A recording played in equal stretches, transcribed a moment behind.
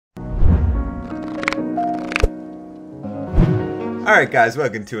All right, guys,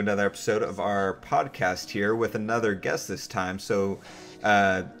 welcome to another episode of our podcast here with another guest this time. So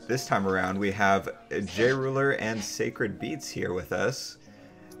this time around, we have Jruler and Sacred Beats here with us.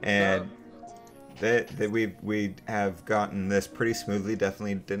 And we have gotten this pretty smoothly.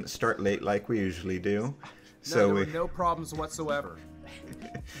 Definitely didn't start late like we usually do. There were no problems whatsoever.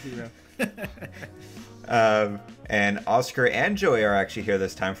 Zero. And Oscar and Joey are actually here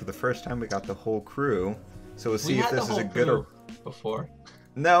this time for the first time. We got the whole crew. So we'll see if this is a good or... Before?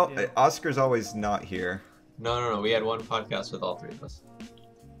 No, yeah. Oscar's always not here. No. We had one podcast with all three of us.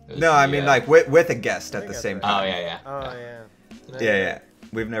 No, I mean like with a guest at the same time. Oh, yeah. Yeah.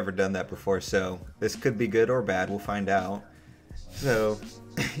 We've never done that before, so this could be good or bad. We'll find out. So,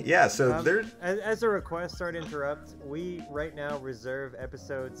 yeah, so there... As a request, sorry to interrupt, we right now reserve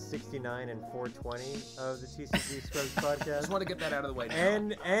episodes 69 and 420 of the TCG Scrubs podcast. Just want to get that out of the way now.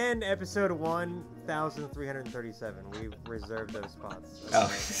 And episode 1337. We reserved those spots.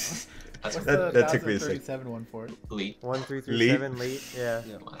 That took me a second. 37 one for it. Leet. 1337 Leet, yeah.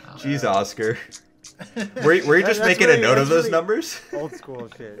 Wow. Jeez, Oscar. Were you just making a note of those numbers? Old school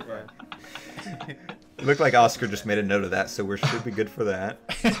shit, yeah. Looked like Oscar just made a note of that, so we should be good for that.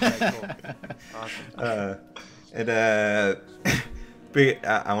 Okay, cool. Awesome.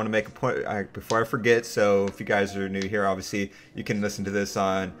 I want to make a point before I forget. So if you guys are new here, obviously you can listen to this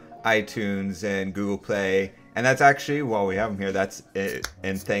on iTunes and Google Play, and that's actually, while we have him here, that's it.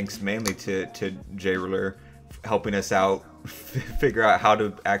 And thanks mainly to Jruler helping us out figure out how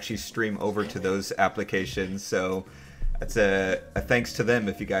to actually stream over to those applications. So that's a thanks to them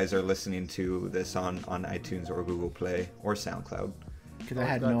if you guys are listening to this on iTunes or Google Play or SoundCloud. Because I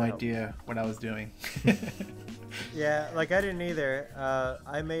had no idea what I was doing. Yeah, like I didn't either.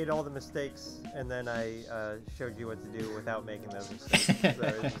 I made all the mistakes, and then I showed you what to do without making those mistakes. So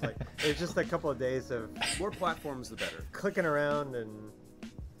it was just a couple of days of more platforms, the better. Clicking around and.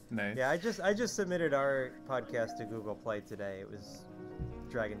 Nice. Yeah, I just submitted our podcast to Google Play today. It was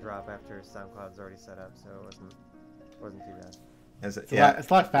drag and drop after SoundCloud's already set up, so it wasn't too bad. It's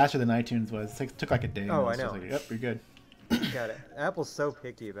a lot faster than iTunes was. It took like a day. Oh, I know. Like, yep, you're good. Got it. Apple's so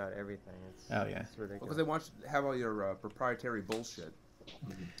picky about everything. It's ridiculous. Because they want you to have all your proprietary bullshit.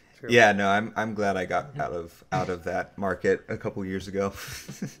 True. Yeah, no, I'm glad I got out of that market a couple years ago.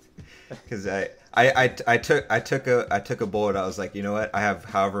 Because I took a bullet. I was like, you know what? I have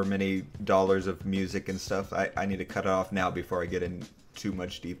however many dollars of music and stuff. I need to cut it off now before I get in too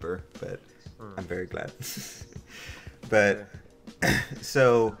much deeper. But I'm very glad. But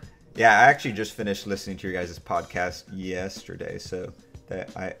so yeah, I actually just finished listening to your guys' podcast yesterday. So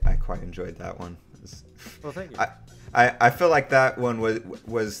that I quite enjoyed that one. Well, thank you. I feel like that one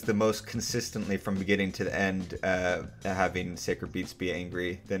was the most consistently from beginning to the end, having Sacred Beats be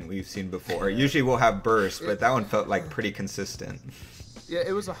angry than we've seen before. Usually we'll have bursts, but that one felt like pretty consistent. Yeah,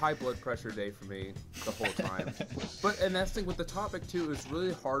 it was a high blood pressure day for me the whole time. And that's the thing with the topic too, it was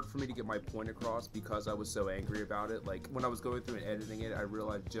really hard for me to get my point across because I was so angry about it. Like when I was going through and editing it, I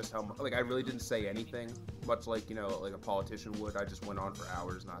realized just how much, like I really didn't say anything, much like, like a politician would. I just went on for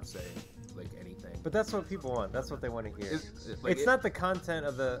hours not saying like anything. But that's what people want. That's what they want to hear. It's not the content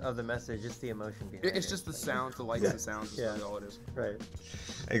of the message, it's the emotion behind it. It's just the sounds, the lights and sounds. Yeah, all it is. Right.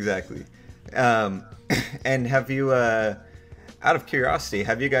 Exactly. And have you, out of curiosity,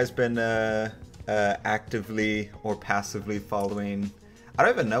 have you guys been actively or passively following? I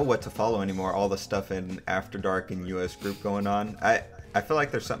don't even know what to follow anymore. All the stuff in After Dark and US Group going on. I feel like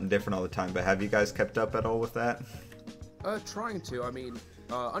there's something different all the time. But have you guys kept up at all with that? Trying to. I mean,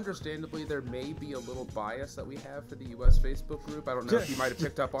 understandably, there may be a little bias that we have for the U.S. Facebook group. I don't know if you might have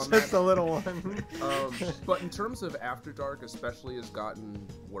picked up on that. Just a little one. But in terms of After Dark, especially, has gotten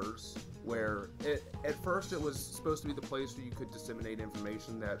worse. Where at first it was supposed to be the place where you could disseminate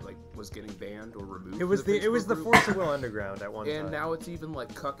information that like was getting banned or removed. It was the Force of Will Underground at one time. And now it's even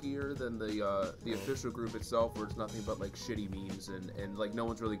like cuckier than the official group itself, where it's nothing but like shitty memes and like no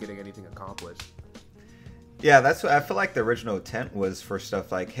one's really getting anything accomplished. Yeah, that's what I feel like the original intent was for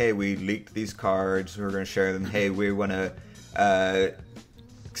stuff like, hey, we leaked these cards, we're going to share them. Hey, we want to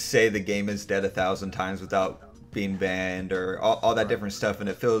say the game is dead 1,000 times without being banned, or all that different stuff. And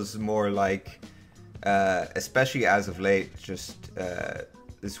it feels more like, especially as of late, just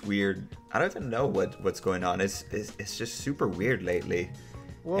this weird, I don't even know what's going on. It's just super weird lately.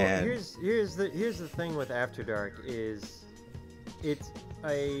 Well, here's the thing with After Dark is it's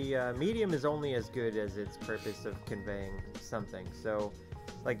a medium is only as good as its purpose of conveying something. So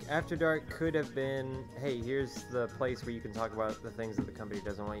like After Dark could have been, hey, here's the place where you can talk about the things that the company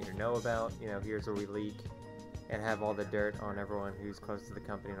doesn't want you to know about. Here's where we leak and have all the dirt on everyone who's close to the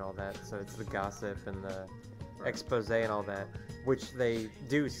company and all that. So it's the gossip and the expose and all that, which they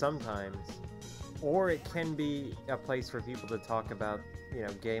do sometimes, or it can be a place for people to talk about, you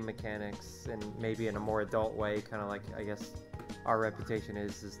know, game mechanics and maybe in a more adult way, kind of like I guess our reputation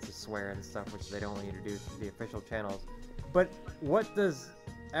is to swear and stuff, which they don't want you to do through the official channels. But what does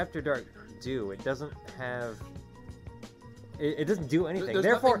After Dark do? It doesn't have. It doesn't do anything. There's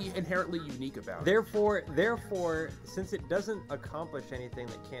therefore, nothing inherently unique about it. Therefore, since it doesn't accomplish anything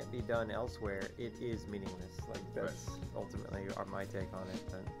that can't be done elsewhere, it is meaningless. Like that's ultimately my take on it.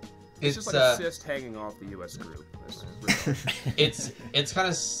 But it's just like a cyst hanging off the U.S. group. It's kind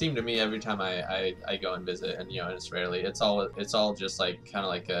of seemed to me every time I go and visit, and you know, it's rarely. It's all just like kind of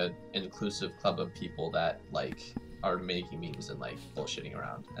like a inclusive club of people that like are making memes and like bullshitting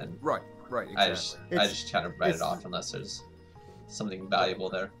around. And right, exactly. I just kind of write it off unless there's something valuable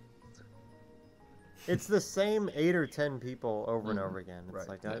there. It's the same 8 or 10 people over and over again. It's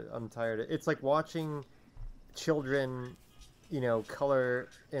like I'm tired. It's like watching children, you know, color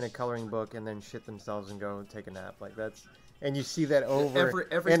in a coloring book and then shit themselves and go and take a nap. Like that's, and you see that over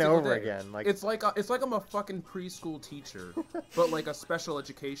and over again. Like it's like I'm a fucking preschool teacher, but like a special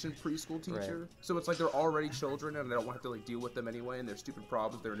education preschool teacher. Right. So it's like they're already children and I don't have to like deal with them anyway and their stupid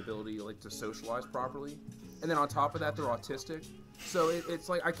problems, their inability like to socialize properly, and then on top of that they're autistic. So it's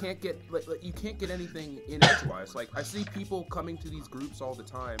like I can't get like you can't get anything in edgewise. Like I see people coming to these groups all the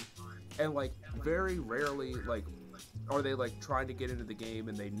time, and like very rarely like are they like trying to get into the game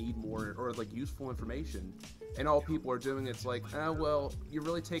and they need more or like useful information, and all people are doing it's like, well, you're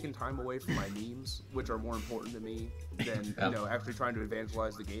really taking time away from my memes, which are more important to me than you know actually trying to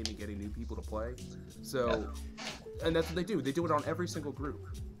evangelize the game and getting new people to play. So and that's what they do. They do it on every single group.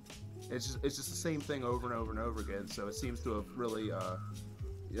 It's just the same thing over and over and over again. So it seems to have really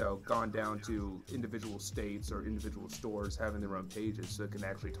you know, gone down to individual states or individual stores having their own pages so it can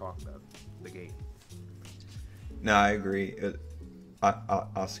actually talk about the game. No, I agree.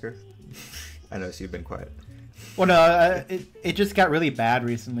 Oscar, I noticed you've been quiet. Well, no, it just got really bad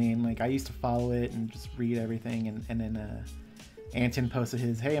recently, and like I used to follow it and just read everything, and then Anton posted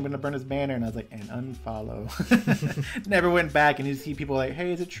his, "Hey, I'm gonna burn his banner," and I was like, "and unfollow." Never went back, and you see people like,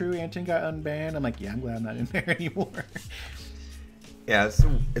 "Hey, is it true Anton got unbanned?" I'm like, "Yeah, I'm glad I'm not in there anymore." Yeah,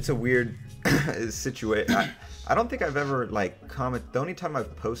 it's a weird situation. I don't think I've ever like comment. The only time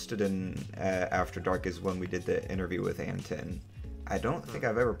I've posted in After Dark is when we did the interview with Anton. I don't think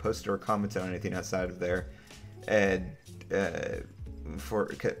I've ever posted or commented on anything outside of there, and I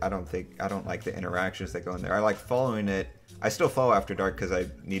don't like the interactions that go in there. I like following it. I still follow After Dark because I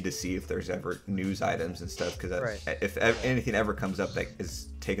need to see if there's ever news items and stuff. Because if anything ever comes up that is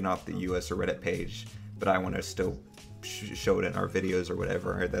taken off the US or Reddit page, but I want to still show it in our videos or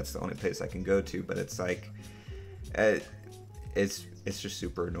whatever, that's the only place I can go to. But it's like, it's just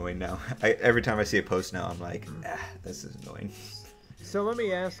super annoying now. Every time I see a post now, I'm like, this is annoying. So let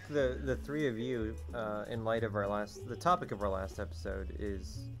me ask the three of you, in light of the topic of our last episode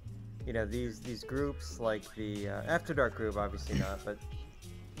is, you know, these groups like the After Dark group, obviously not, but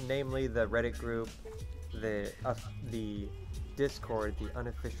namely the Reddit group, the Discord, the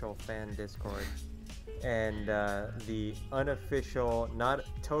unofficial fan Discord, and the unofficial, not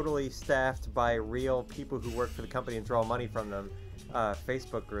totally staffed by real people who work for the company and draw money from them,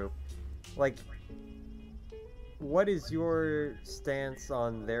 Facebook group. Like, what is your stance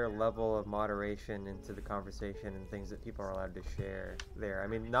on their level of moderation into the conversation and things that people are allowed to share there? I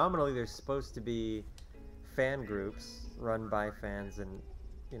mean, nominally there's supposed to be fan groups run by fans and,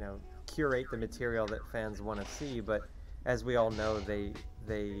 you know, curate the material that fans want to see, but as we all know, they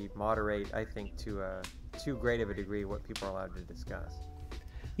moderate, I think, to too great of a degree what people are allowed to discuss.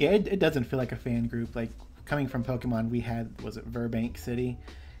 Yeah, it doesn't feel like a fan group. Like, coming from Pokemon, we had, was it Burbank City?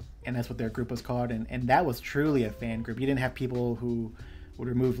 And that's what their group was called, and that was truly a fan group. You didn't have people who would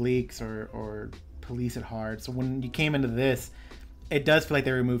remove leaks or police it hard. So when you came into this, it does feel like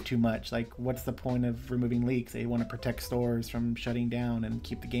they removed too much. Like, what's the point of removing leaks? They want to protect stores from shutting down and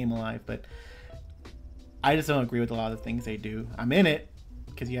keep the game alive, but I just don't agree with a lot of the things they do. I'm in it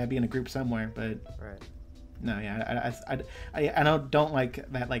because you gotta be in a group somewhere, but no, yeah, I don't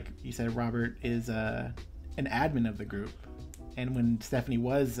like that. Like you said, Robert is an admin of the group. And when Stephanie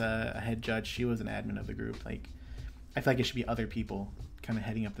was a head judge, she was an admin of the group. Like, I feel like it should be other people kind of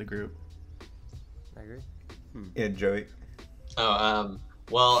heading up the group. I agree. Yeah, Joey.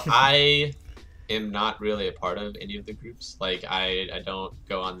 Well, I am not really a part of any of the groups. Like, I don't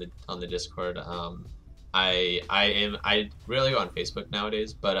go on the Discord. I rarely go on Facebook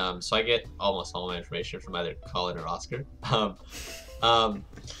nowadays, but so I get almost all my information from either Colin or Oscar.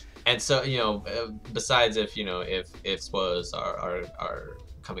 And so, you know, besides if spoilers are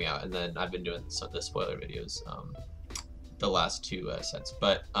coming out, and then I've been doing the spoiler videos the last two sets.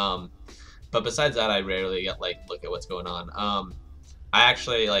 But besides that, I rarely look at what's going on. I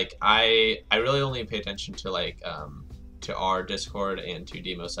actually I really only pay attention to to our Discord and to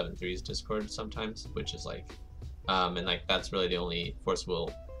Demo73's Discord sometimes, which is and that's really the only Force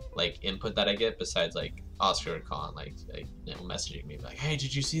Will input that I get, besides Oscar and Khan messaging me hey,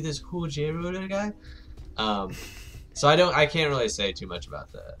 did you see this cool Jruler guy? So I can't really say too much about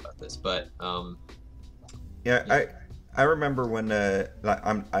this, but yeah. I remember when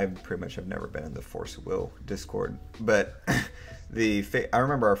I pretty much have never been in the Force Will Discord, but I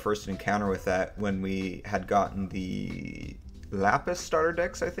remember our first encounter with that when we had gotten the Lapis starter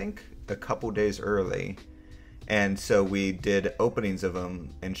decks, I think, a couple days early. And so we did openings of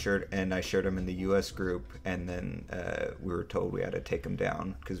them and I shared them in the US group, and then we were told we had to take them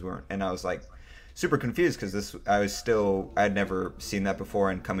down because and I was super confused because I had never seen that before,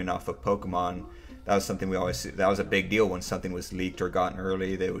 and coming off of Pokemon, that was something that was a big deal when something was leaked or gotten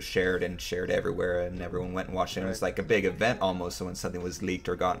early. They was shared everywhere, and everyone went and watched it. It was like a big event almost when something was leaked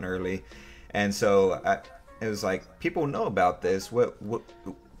or gotten early. And so it was people know about this. What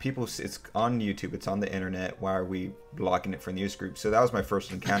people, it's on YouTube, it's on the internet. Why are we blocking it from the news group? So that was my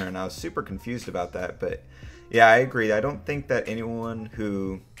first encounter, and I was super confused about that. But yeah, I agree. I don't think that anyone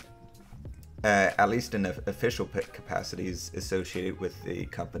who at least in official capacities associated with the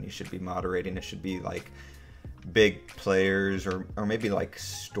company should be moderating. It should be big players or maybe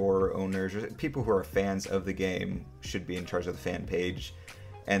store owners or people who are fans of the game should be in charge of the fan page.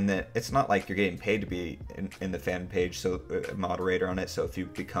 And then it's not like you're getting paid to be in the fan page, so a moderator on it. So if you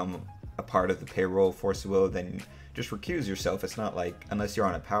become a part of the payroll Force Will, then just recuse yourself. It's not unless you're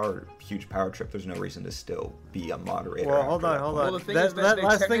on a huge power trip, there's no reason to still be a moderator. Well, hold on. Well, the thing is that they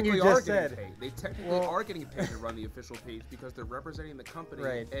last thing you technically just said. They technically are getting paid to run the official page because they're representing the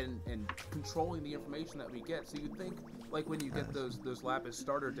company and controlling the information that we get. So you think, when you get those Lapis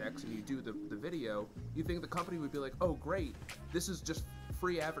starter decks and you do the video, you think the company would be oh great, this is just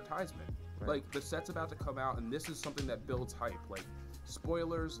free advertisement. Right. The set's about to come out, and this is something that builds hype.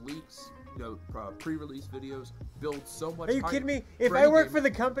 Spoilers, leaks, pre-release videos build so much. Are you hype kidding me? If I worked for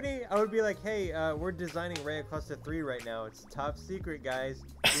the company, I would be hey, we're designing Raya Cluster 3 right now. It's top secret, guys.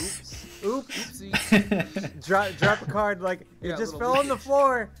 Oops. Oopsie. Drop a card it just fell on the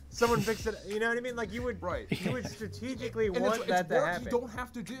floor. Someone fix it. You know what I mean? You would you would strategically want that to happen. You don't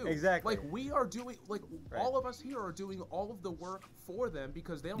have to do. Exactly. We are doing all of us here are doing all of the work for them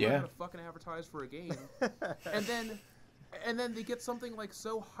because they don't know how to fucking advertise for a game. And then they get something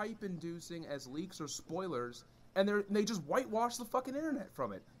so hype-inducing as leaks or spoilers, and they just whitewash the fucking internet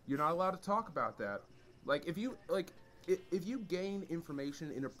from it. You're not allowed to talk about that. If you gain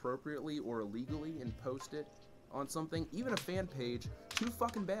information inappropriately or illegally and post it on something, even a fan page, too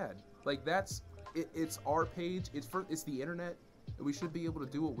fucking bad. It's our page. It's the internet, and we should be able to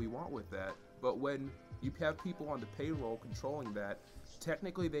do what we want with that. But when you have people on the payroll controlling that,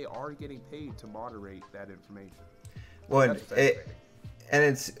 technically they are getting paid to moderate that information. Well,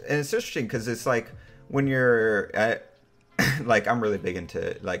 it's interesting because it's when you're at, I'm really big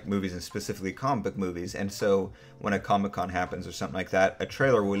into movies and specifically comic book movies, and so when a Comic-Con happens or something like that, a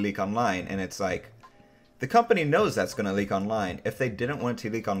trailer will leak online, and it's the company knows that's going to leak online. If they didn't want it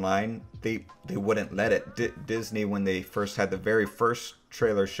to leak online, they wouldn't let it. Disney, when they first had the very first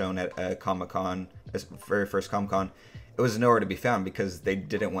trailer shown at Comic-Con, very first Comic-Con, it was nowhere to be found because they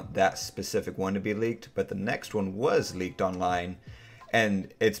didn't want that specific one to be leaked, but the next one was leaked online,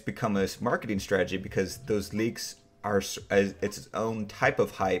 and it's become a marketing strategy because those leaks are its own type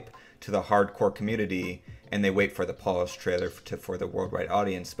of hype to the hardcore community, and they wait for the polished trailer for the worldwide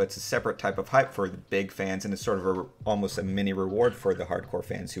audience, but it's a separate type of hype for the big fans, and it's sort of almost a mini reward for the hardcore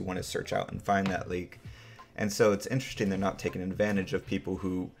fans who want to search out and find that leak. And so it's interesting they're not taking advantage of people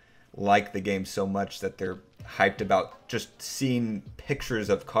who like the game so much that they're hyped about just seeing pictures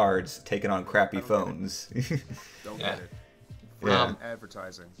of cards taken on crappy phones. Don't get it. Yeah.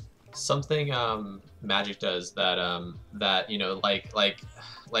 Advertising. Something Magic does that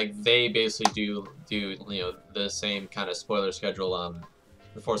they basically do the same kind of spoiler schedule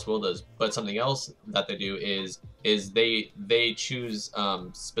the Force Will does, but something else that they do is they choose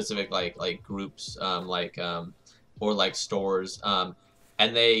specific groups or stores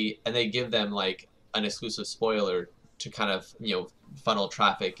and they give them an exclusive spoiler to kind of funnel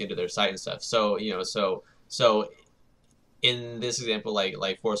traffic into their site and stuff. So so in this example,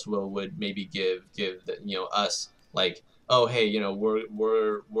 Force Will would maybe give us oh hey,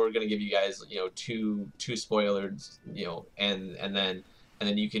 we're gonna give you guys two spoilers, and then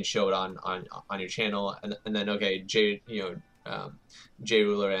you can show it on your channel, and then okay,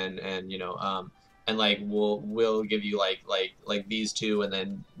 Jruler and and like we'll give you like these two and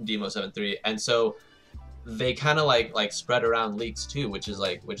then Demo 7-3, and so they kind of like spread around leaks too, which is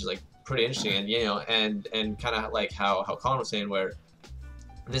like pretty interesting, and and kind of like how Colin was saying, where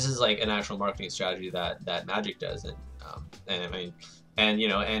this is like an actual marketing strategy that Magic does, and I mean,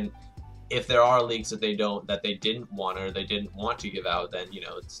 and if there are leaks that they didn't want or they didn't want to give out, then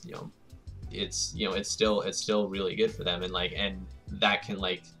it's still really good for them, and that can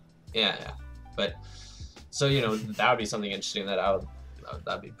yeah. But so that would be something interesting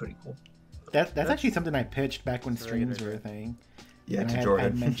that'd be pretty cool. That's actually something I pitched back when streams were a thing. Yeah, and to I Jordan.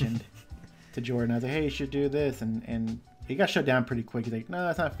 had mentioned to Jordan, I was like, hey, you should do this, and he got shut down pretty quick. He's like, no,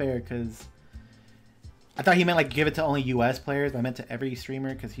 that's not fair, because I thought he meant like give it to only U.S. players, but I meant to every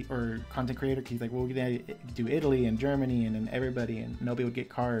streamer or content creator. Cause he's like, well, we're gonna do Italy and Germany and then everybody, and nobody would get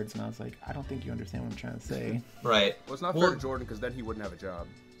cards. And I was like, I don't think you understand what I'm trying to say. Right. Well, it's not fair to Jordan, because then he wouldn't have a job.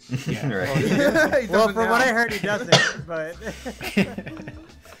 Yeah. Right. Well, from what I heard, he doesn't. But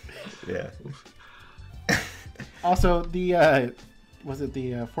Yeah. Also, the was it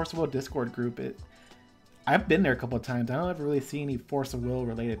the Force of Will Discord group? I've been there a couple of times. I don't ever really see any Force of Will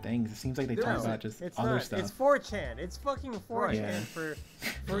related things. It seems like they talk about just it's other not. stuff. It's 4chan. It's fucking 4chan Yeah.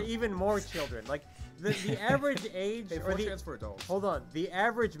 for even more children. Like the average age Hey, or 4chan's for adults. hold on, the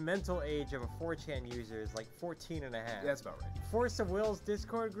average mental age of a 4chan user is like 14 and a half. Yeah, that's about right. Force of Will's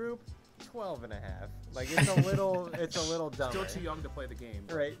Discord group, 12 and a half. Like it's a little dumb. Still too young to play the game.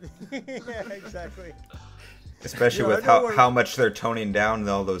 Right. Yeah, exactly. Especially Yeah, with I know how much they're toning down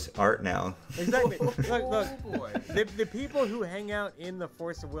all those art now. Exactly. Look, Oh, boy. the people who hang out in the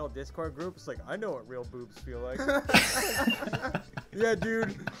Force of Will Discord groups, like, I know what real boobs feel like. Yeah,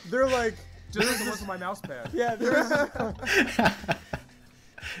 dude. They're like, Just like the ones on my mouse pad. yeah, they're.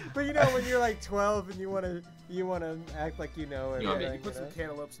 But when you're like 12 and you wanna act like you know You want everything. You put some know?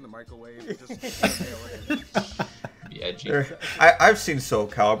 cantaloupes in the microwave and just inhale it. Be edgy. I've seen Soul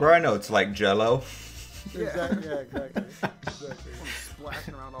Calibur. I know it's like Jello. Yeah. Exactly. Yeah, exactly.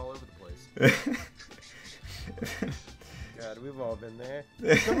 Splashing around all over the place. God, we've all been there.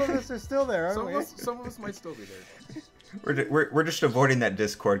 Some of us are still there, aren't we? Some of us might still be there. We're just avoiding that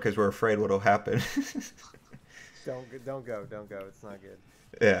Discord because we're afraid what'll happen. Don't go. It's not good.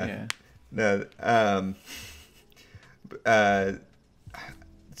 Yeah. No.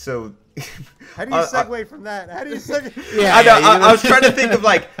 So. How do you segue from that? How do you segue? Yeah, I know. you know. I was trying to think of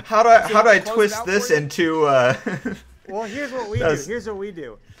like how do I close it twist out this for you? into. Well, here's what we do. That's- Here's what we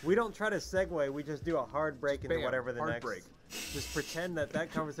do. We don't try to segue. We just do a hard break into Bam, whatever the hard next. break. Just pretend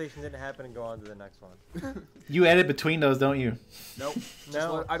that conversation didn't happen and go on to the next one. You edit between those, don't you? Nope. Just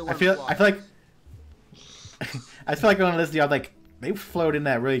No. I don't I let feel them I fly. feel like when I listen to y'all, like they flowed in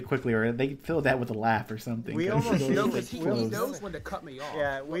that really quickly, or they filled that with a laugh or something. We 'cause almost those, No, like, because he flows. knows when to cut me off.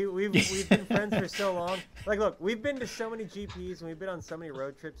 Yeah, we've been friends for so long. Like, look, we've been to so many GPs and we've been on so many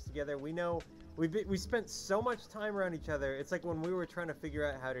road trips together. We know we spent so much time around each other. It's like when we were trying to figure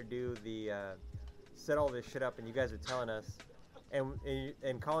out how to do the set all this shit up, and you guys were telling us.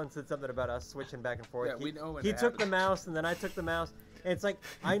 And Colin said something about us switching back and forth. Yeah, we know when he it took the happens. mouse, and then I took the mouse. And it's like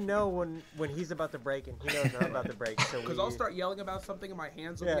I know when he's about to break, and he knows when I'm about to break. So Because I'll start yelling about something and my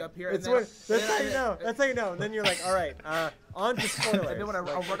hands will be Yeah, up here. that's And then, that's how you know. That's how you know. And then you're like, all right, on to spoilers. And then when I'll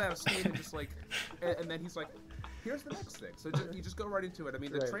Like, run out of steam and just like, and then he's like, here's the next thing. So you just go right into it. I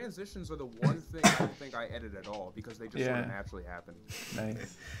mean, the Right. transitions are the one thing I don't think I edit at all because they just sort Yeah. of naturally happen.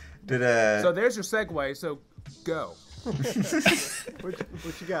 Nice. Did So there's your segue. So go.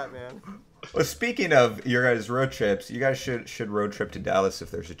 what you got, man? Well, speaking of your guys' road trips, you guys should road trip to Dallas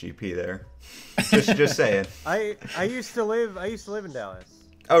if there's a GP there. Just saying. I used to live in Dallas.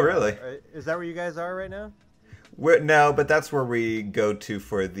 Oh, really? Is that where you guys are right now? No, but that's where we go to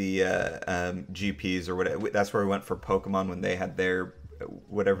for the GPs or whatever. That's where we went for Pokemon when they had their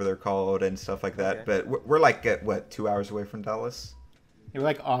whatever they're called and stuff like that. Okay. But we're like at what 2 hours away from Dallas? You're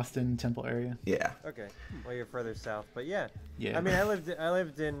like Austin, Temple area. Yeah. Okay. Well, you're further south, but yeah. Yeah. I mean, I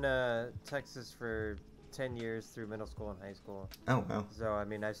lived in Texas for 10 years through middle school and high school. Oh wow. So I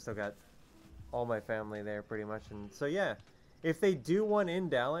mean, I've still got all my family there pretty much, and so yeah, if they do one in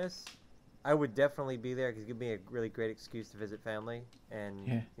Dallas, I would definitely be there because it'd give me a really great excuse to visit family,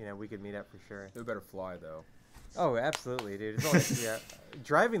 and Yeah. we could meet up for sure. We better fly though. Oh, absolutely, dude. It's only, yeah,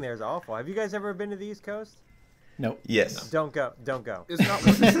 driving there is awful. Have you guys ever been to the East Coast? Nope. Yes. Don't go. Don't go. It's not.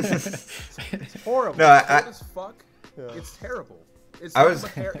 It's horrible. No, Cold I as fuck. Yeah. It's terrible. It's I was-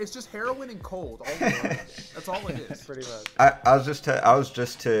 it's just heroin and cold. All in one. That's all it is. Pretty much. I was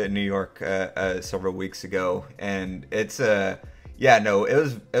just to New York several weeks ago, and it's Yeah, no,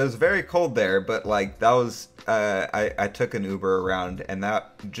 it was very cold there, but like that was I took an Uber around, and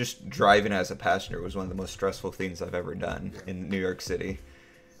that just driving as a passenger was one of the most stressful things I've ever done in New York City.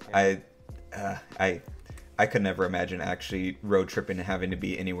 Yeah. I could never imagine actually road tripping and having to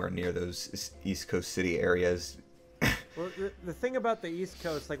be anywhere near those East Coast city areas. Well, the thing about the East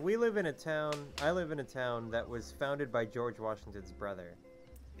Coast, like I live in a town that was founded by George Washington's brother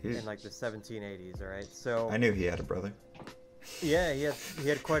in like the 1780s, all right? So I knew he had a brother. yeah, he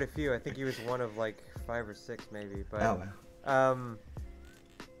had quite a few. I think he was one of like 5 or 6 maybe, but Oh, wow.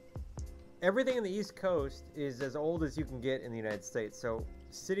 Everything in the East Coast is as old as you can get in the United States. So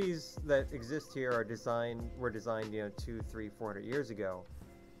cities that exist here were designed, 200, 300, 400 years ago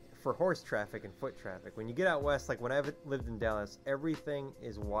for horse traffic and foot traffic. When you get out west, like when I've lived in Dallas, everything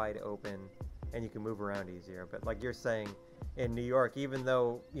is wide open and you can move around easier. But like you're saying, in New York, even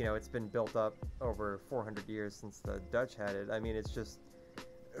though it's been built up over 400 years since the Dutch had it, I mean, it's just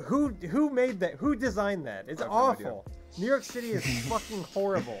who made that? Who designed that? It's awful. New York City is fucking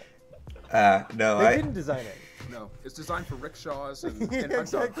horrible. No, They didn't design it. No, it's designed for rickshaws and, Yeah, and hot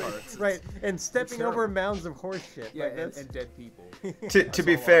dog exactly. carts. Right, and stepping over terrible. mounds of horse shit. Yeah, like, and dead people. to be saw a lot of those in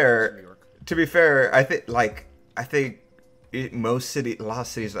New fair, York. I think a lot of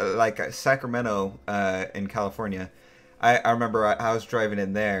cities like Sacramento in California. I remember I was driving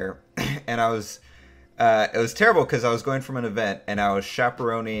in there, and it was terrible because I was going from an event and I was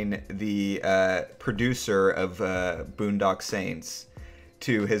chaperoning the producer of Boondock Saints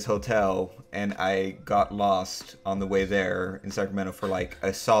to his hotel, and I got lost on the way there in Sacramento for like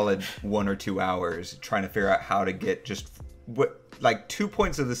a solid 1 or 2 hours trying to figure out how to get just like 2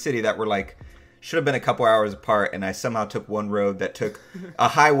 points of the city that were like should have been a couple hours apart, and I somehow took one road that took a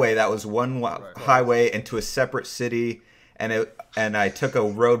highway that was one highway into a separate city, and I took a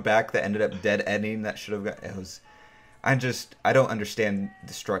road back that ended up dead ending that should have got it was. I don't understand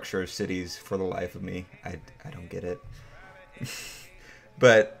the structure of cities for the life of me. I don't get it.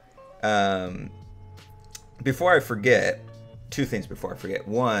 But before I forget, 2 things before I forget.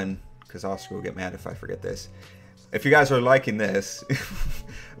 One, because Oscar will get mad if I forget this. If you guys are liking this,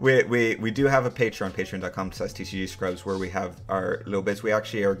 we do have a Patreon, patreon.com/TCGScrubs, where we have our little bits. We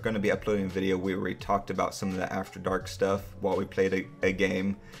actually are going to be uploading a video where we talked about some of the After Dark stuff while we played a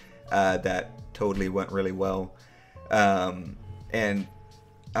game that totally went really well. And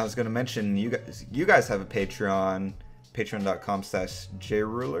I was going to mention, you guys have a Patreon,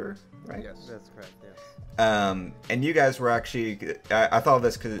 patreon.com/Jruler, right? Yes. That's correct, yes. And you guys were actually, I thought of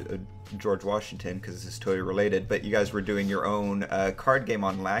this because George Washington, because this is totally related, but you guys were doing your own card game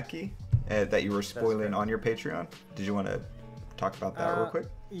on Lackey that you were spoiling on your Patreon. Did you want to talk about that real quick?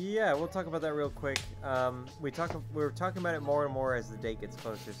 Yeah, we'll talk about that real quick. We're talking about it more and more as the date gets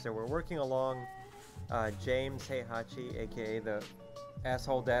closer. So we're working along James Heihachi, aka the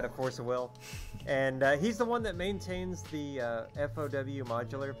asshole dad of Force of Will, and he's the one that maintains the FOW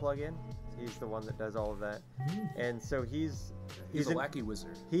modular plugin. He's the one that does all of that, and so he's a lackey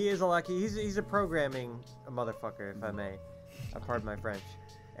wizard. He is a lackey. He's a programming motherfucker, if I may. Pardon my French.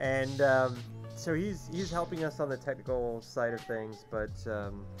 And so he's helping us on the technical side of things, but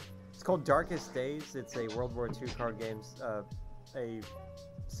it's called Darkest Days. It's a World War II card games, a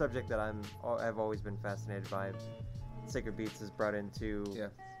subject that I've always been fascinated by. Sacred Beats is brought into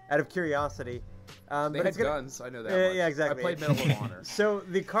out of curiosity. They but had guns. I know that. Much. Yeah, exactly. I played Medal of Honor. So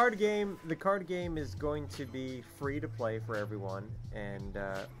the card game is going to be free to play for everyone, and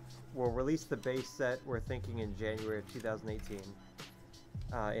we'll release the base set. We're thinking in January of 2018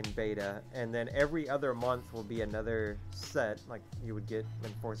 in beta, and then every other month will be another set, like you would get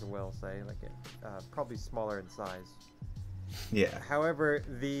in Force of Will, say, like probably smaller in size. Yeah. However,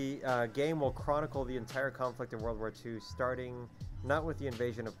 the game will chronicle the entire conflict in World War II, starting not with the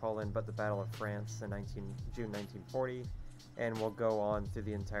invasion of Poland, but the Battle of France in June 1940, and will go on through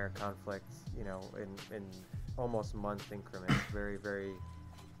the entire conflict, in almost month increments, very, very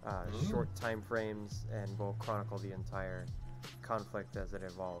short time frames, and will chronicle the entire conflict as it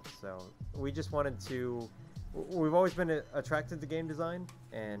evolves. So we just wanted to. We've always been attracted to game design,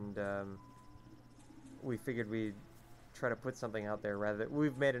 and we figured we'd try to put something out there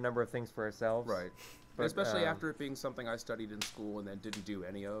we've made a number of things for ourselves, right? But, especially after it being something I studied in school and then didn't do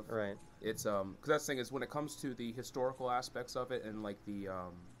any of. Right. It's because that's the thing is when it comes to the historical aspects of it and like the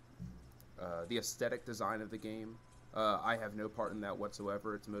aesthetic design of the game, I have no part in that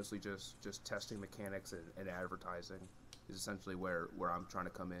whatsoever. It's mostly just testing mechanics and advertising is essentially where I'm trying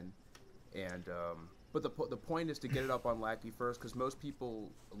to come in, and but the point is to get it up on Lackey first, because most people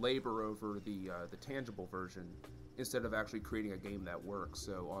labor over the tangible version instead of actually creating a game that works.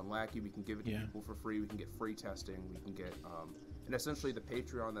 So on Lackey, we can give it to people for free. We can get free testing. We can get And essentially, the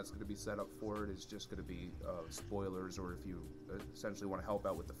Patreon that's going to be set up for it is just going to be spoilers, or if you essentially want to help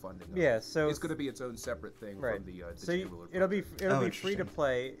out with the funding. Yeah, so it's going to be its own separate thing from the so Jruler it'll be free to interesting.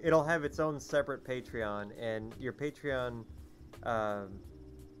 play. It'll have its own separate Patreon, and your Patreon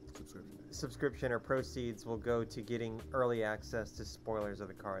subscription or proceeds will go to getting early access to spoilers of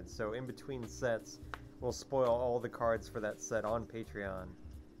the cards. So in between sets, we'll spoil all the cards for that set on Patreon,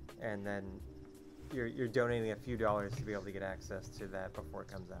 and then you're donating a few dollars to be able to get access to that before it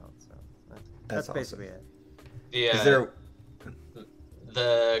comes out. So that's awesome. basically it. Yeah. Is there?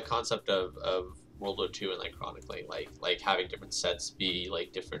 The concept of World War II and like chronicling, like having different sets be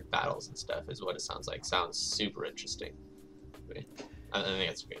like different battles and stuff is what it sounds like. Sounds super interesting. I think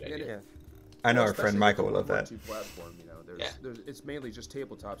that's a great idea. Yeah. I know our Especially friend with Michael the will love World that. War II platform, you know, Yeah. it's mainly just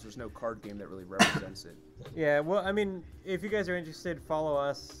tabletops. There's no card game that really represents it. Yeah, well, I mean, if you guys are interested, follow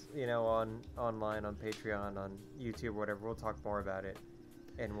us, you know, online, on Patreon, on YouTube, or whatever. We'll talk more about it,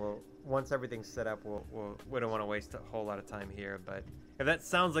 and once everything's set up, we don't want to waste a whole lot of time here. But if that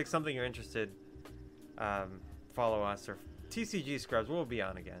sounds like something you're interested, follow us, or TCGScrubs. We'll be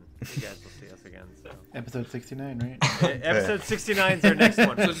on again. You guys will see us again. So Episode 69, right? episode 69 is our next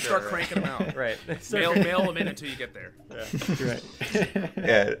one. So just start cranking them out. Right. Mail them in until you get there. Right.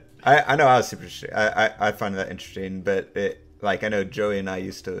 Yeah, I know I was super interested. I find that interesting, but like I know Joey and I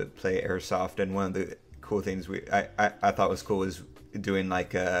used to play airsoft, and one of the cool things I thought was cool was doing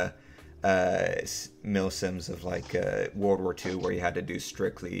like mil sims of like World War II, where you had to do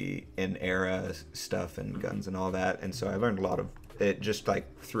strictly in era stuff and guns and all that, and so I learned a lot of it just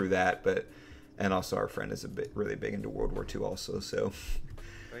like through that. But and also our friend is really big into World War II also, so.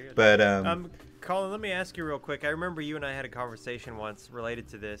 Very good. But Colin, let me ask you real quick. I remember you and I had a conversation once related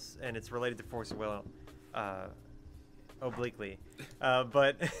to this, and it's related to Force of Will, obliquely.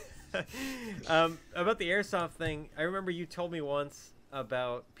 But about the airsoft thing, I remember you told me once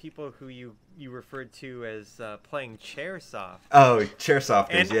about people who you referred to as playing chairsoft. oh,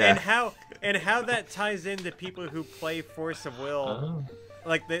 chairsofters, yeah. and how that ties into people who play Force of Will.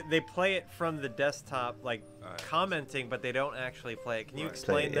 Like they play it from the desktop, like commenting, but they don't actually play it. Can you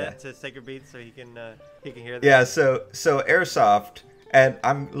explain Play it, that to Sacred Beats so he can hear that? Yeah, so airsoft, and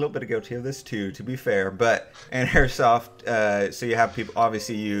I'm a little bit guilty of this too, to be fair. But in airsoft, so you have people.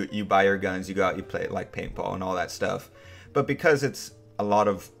 Obviously, you buy your guns, you go out, you play like paintball and all that stuff. But because it's a lot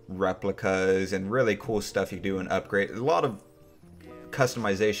of replicas and really cool stuff you do and upgrade, a lot of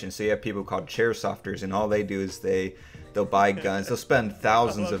customization. So you have people called chairsofters, and all they do is they'll buy guns. They'll spend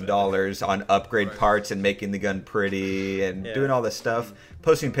thousands of dollars on upgrade parts and making the gun pretty and doing all this stuff,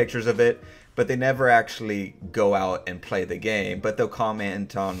 posting pictures of it, but they never actually go out and play the game. But they'll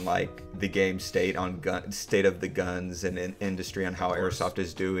comment on like the game state, on state of the guns and in industry, on how airsoft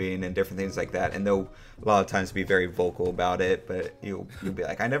is doing and different things like that. And they'll a lot of times be very vocal about it, but you'll be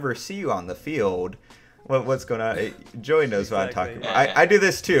like, I never see you on the field. What's going on? Joey knows what I'm talking about. I do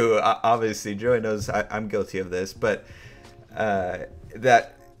this too. Obviously, Joey knows I'm guilty of this, but that's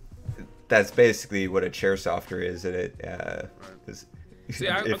basically what a chairsofter is. And it is. See,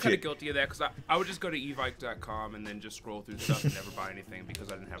 I'm kind of guilty of that because I would just go to evike.com and then just scroll through stuff and never buy anything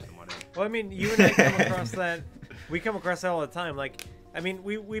because I didn't have the money. Well, I mean, you and I come across that. We come across that all the time. Like, I mean,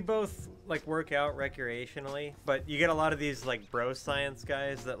 we both like work out recreationally, but you get a lot of these like bro science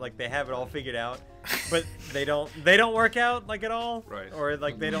guys that like they have it all figured out, but they don't work out like at all, Right? Or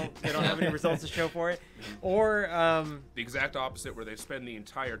like they don't have any results to show for it, or the exact opposite, where they spend the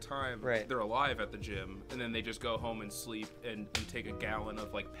entire time they're alive at the gym and then they just go home and sleep and take a gallon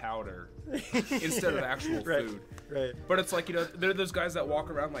of like powder instead of actual food. Right. But it's like, you know, there are those guys that walk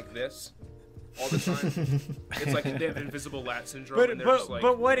around like this all the time. It's like they have invisible lat syndrome.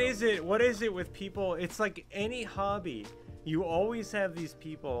 But what is it? What is it with people? It's like any hobby. You always have these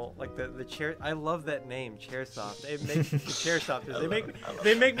people like the chair. I love that name, Chairsoft. It makes the Chairsofters.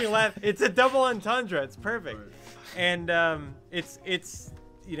 They make me laugh. It's a double entendre. It's perfect. And it's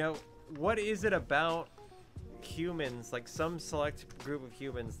you know, what is it about humans, like some select group of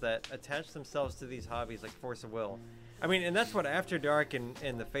humans that attach themselves to these hobbies like Force of Will? I mean, and that's what After Dark and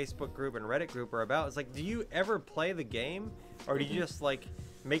the Facebook group and Reddit group are about. It's like, do you ever play the game, or do you just like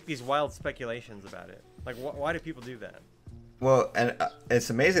make these wild speculations about it? Like, why do people do that? Well, and it's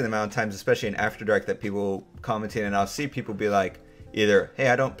amazing the amount of times, especially in After Dark, that people commenting, and I'll see people be like, either, hey,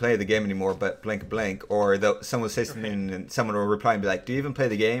 I don't play the game anymore, but blank blank, or someone will say something and someone will reply and be like, do you even play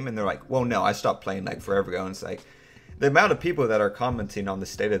the game? And they're like, well, no, I stopped playing like forever ago. And it's like, the amount of people that are commenting on the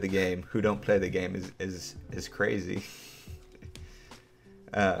state of the game who don't play the game is crazy.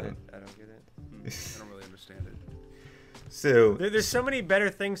 I don't get it. I don't really understand it. So There's so many better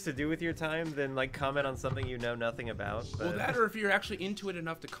things to do with your time than like comment on something you know nothing about. But... Well, that or if you're actually into it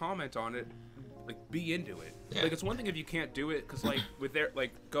enough to comment on it, like be into it. Yeah. Like it's one thing if you can't do it, because like with their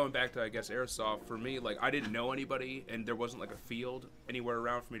like going back to I guess airsoft for me, like I didn't know anybody and there wasn't like a field anywhere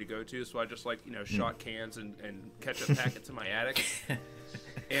around for me to go to, so I just like shot cans and ketchup packets in my attic.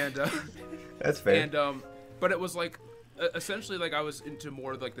 And that's fair. And but it was like. Essentially, like I was into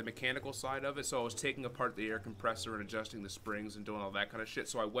more like the mechanical side of it, so I was taking apart the air compressor and adjusting the springs and doing all that kind of shit.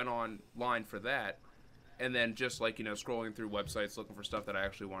 So I went online for that, and then just like scrolling through websites looking for stuff that I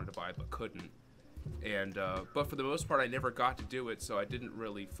actually wanted to buy but couldn't. And but for the most part, I never got to do it, so I didn't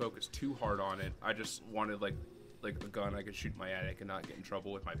really focus too hard on it. I just wanted like a gun I could shoot in my attic and not get in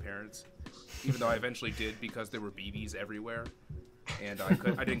trouble with my parents, even though I eventually did because there were BBs everywhere. And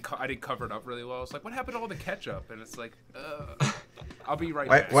I didn't cover it up really well. I was like, what happened to all the ketchup? And it's like, I'll be right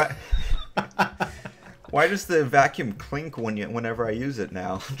back. What? Why does the vacuum clink whenever I use it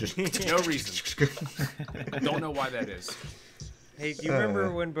now? Just no reason. Don't know why that is. Hey, do you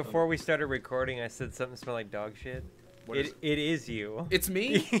remember when before we started recording I said something smelled like dog shit? It is you. It's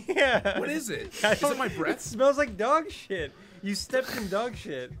me? Yeah. What is it? Is it my breath? It smells like dog shit. You stepped in dog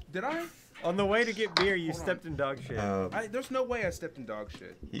shit. Did I? On the way to get beer, you stepped in dog shit. There's no way I stepped in dog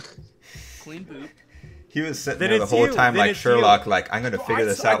shit. Clean boot. He was sitting there the whole time like Sherlock, like, I'm going to figure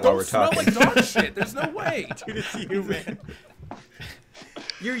this out while we're talking. I don't smell like dog shit. There's no way. Dude, it's you, man.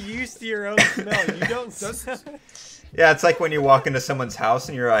 You're used to your own smell. You don't smell. Yeah, it's like when you walk into someone's house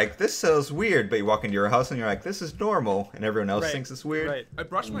and you're like, this smells weird, but you walk into your house and you're like, this is normal, and everyone else thinks it's weird. Right. I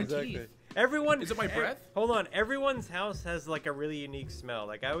brush my teeth. Everyone. Is it my breath? Hold on. Everyone's house has like a really unique smell.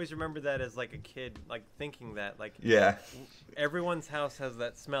 Like I always remember that as like a kid, like thinking that like yeah, everyone's house has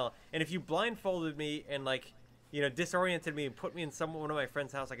that smell. And if you blindfolded me and like disoriented me and put me in one of my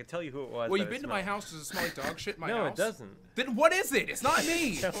friend's house, I could tell you who it was. Well, you've been to my house. Does it smell like dog shit in my house? No, it doesn't. Then what is it? It's not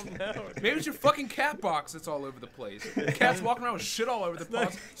me. I don't know. Maybe it's your fucking cat box that's all over the place. The cat's walking around with shit all over the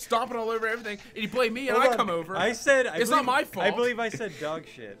place, stomping all over everything, and you blame me, and I come over. I said it's not my fault. I believe I said dog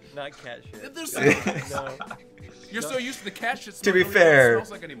shit, not cat shit. There's no. You're so used to the cat shit. To be fair, it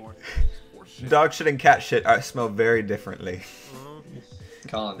smells like anymore. Dog shit and cat shit smell very differently.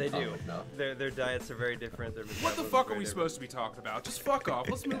 They do. No. Their diets are very different. What the fuck are we supposed to be talking about? Just fuck off.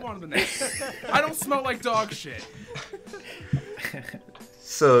 Let's move on to the next. I don't smell like dog shit.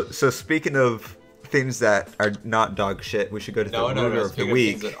 So speaking of things that are not dog shit, we should go to the ruler of the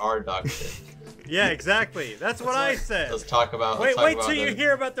week. Things that are dog shit. Yeah, exactly. That's what I said. Let's talk about. Wait till you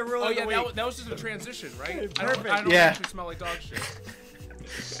hear about the ruler of the week. That was just a transition, right? Perfect. I don't actually smell like dog shit.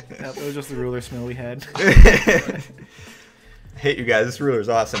 That was just the ruler smell we had. Hate you guys. This ruler's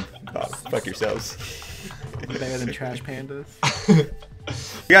awesome. Oh, fuck yourselves. Better than trash pandas.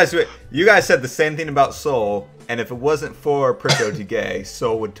 You guys said the same thing about Soul, and if it wasn't for Prico to Gay,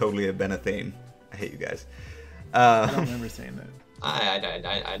 Soul would totally have been a thing. I hate you guys. I don't remember saying that.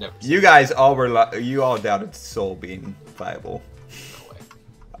 I never. You guys all you all doubted Soul being viable. No way.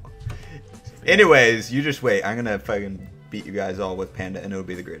 Anyways, you just wait. I'm gonna fucking beat you guys all with Panda, and it'll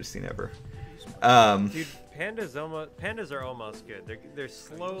be the greatest thing ever. Dude, pandas are almost good. They're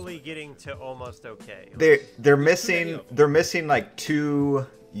slowly getting to almost okay. They're missing like 2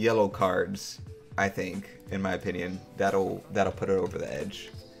 yellow cards, I think, in my opinion. That'll put it over the edge.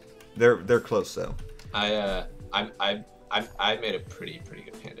 They're close though. I made a pretty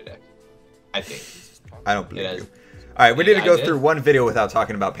good panda deck. I think. I don't believe you. All right, we need to go through one video without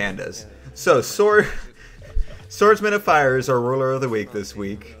talking about pandas. So Swordsman of Fire is our ruler of the week this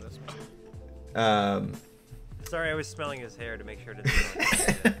week. Sorry, I was smelling his hair to make sure to.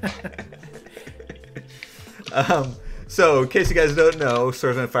 So, in case you guys don't know,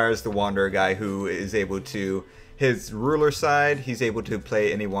 Swordsman of Fire is the Wanderer guy who is able to, his ruler side, he's able to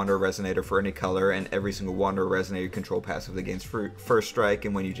play any Wanderer Resonator for any color, and every single Wanderer Resonator you control passively gains first strike,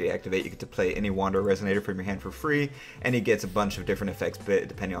 and when you deactivate, you get to play any Wanderer Resonator from your hand for free, and he gets a bunch of different effects, but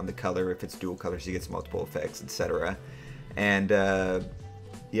depending on the color. If it's dual colors, he gets multiple effects, etc. And,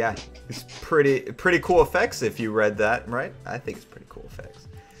 yeah, it's pretty cool effects if you read that, right? I think it's pretty cool effects.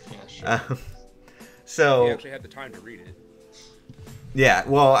 Yeah, sure. So you actually had the time to read it. Yeah,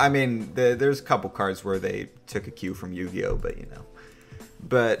 well, I mean, there's a couple cards where they took a cue from Yu-Gi-Oh, but you know.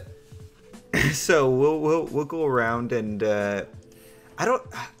 But so we'll go around and I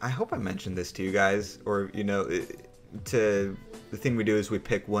hope I mentioned this to you guys, or you know, the thing we do is we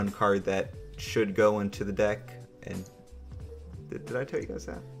pick one card that should go into the deck. And did I tell you guys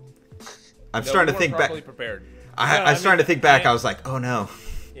that? I'm starting to think back. Prepared. I'm starting to think back. I was like, oh no.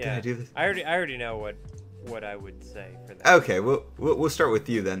 Yeah, did I do this? I already know what I would say for that. Okay, we'll start with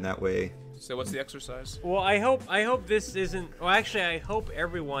you then. That way. So what's the exercise? Well, I hope this isn't. Well, actually, I hope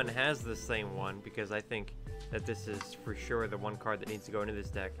everyone has the same one because I think that this is for sure the one card that needs to go into this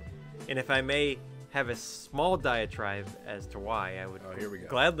deck. And if I may have a small diatribe as to why, I would here we go.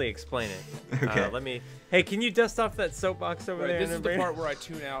 gladly explain it. Okay. Let me. Hey, can you dust off that soapbox over there? This is the Brandon? part where I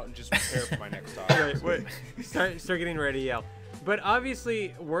tune out and just prepare for my next topic. Right, wait. Start getting ready to yell. But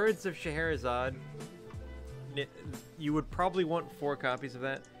obviously, Words of Scheherazade, you would probably want 4 copies of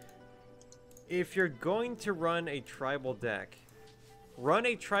that. If you're going to run a tribal deck, run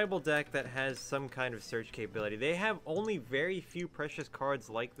a tribal deck that has some kind of search capability. They have only very few precious cards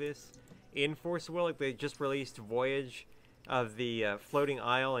like this in Force of Will. Like they just released Voyage of the Floating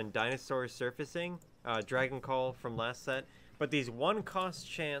Isle and Dinosaur Surfacing, Dragon Call from last set. But these 1-cost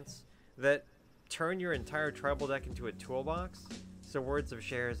chance that turn your entire tribal deck into a toolbox. So Words of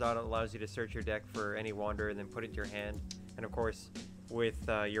Scheherazade allows you to search your deck for any Wanderer and then put it in your hand. And of course, with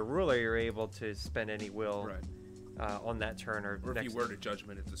your Ruler, you're able to spend any will on that turn. Or if next... you were to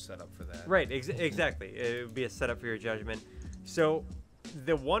Judgment, it's a setup for that. Right, exactly. It would be a setup for your Judgment. So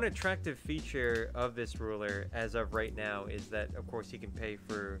the one attractive feature of this Ruler, as of right now, is that, of course, you can pay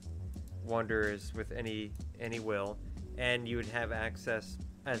for Wanderers with any will. And you would have access,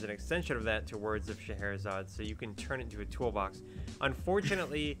 as an extension of that, to Words of Scheherazade, so you can turn it into a toolbox.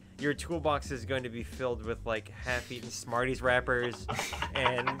 Unfortunately, your toolbox is going to be filled with like half-eaten Smarties wrappers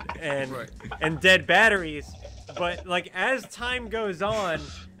and dead batteries. But like as time goes on,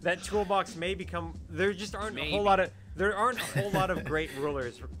 that toolbox may become. There just aren't a whole lot of great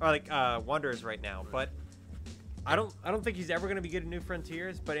rulers or like Wanderers right now. But I don't think he's ever going to be good at New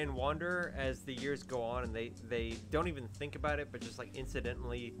Frontiers, but in Wanderer, as the years go on and they don't even think about it, but just like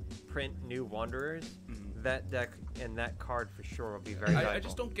incidentally print new Wanderers, that deck and that card for sure will be very valuable. I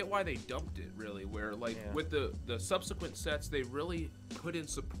just don't get why they dumped it, really, where like with the subsequent sets, they really put in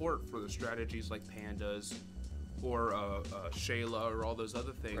support for the strategies like Pandas or Shayla or all those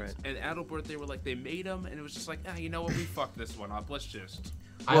other things. Right. And Adelbert, they were like, they made them, and it was just like, you know what, we fucked this one up. Let's just...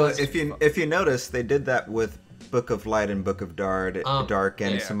 Well, if you notice, they did that with Book of Light and Book of Dark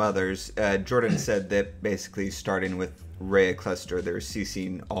and some others. Jordan said that basically starting with Rhea Cluster, they're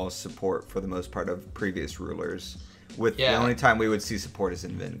ceasing all support for the most part of previous rulers. With the only time we would see support is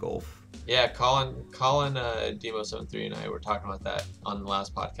in Vingolf. Yeah, Colin, Demo73 and I were talking about that on the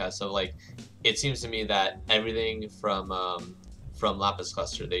last podcast. So like, it seems to me that everything from Lapis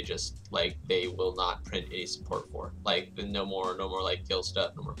Cluster, they will not print any support for. Like no more like Gil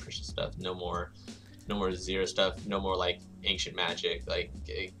stuff, no more Precious stuff, no more Zero stuff, no more like Ancient Magic, like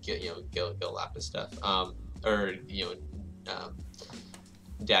Gil Lapis stuff, or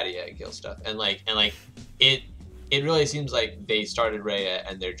Daddy Gil stuff, and it really seems like they started Rhea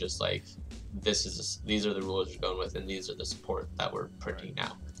and they're just like, these are the rules we're going with, and these are the support that we're printing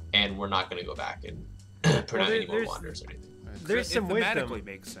now, and we're not going to go back and print out any more Wanderers or anything. There's some wisdom.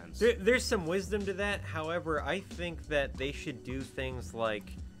 Makes sense. There's some wisdom to that. However, I think that they should do things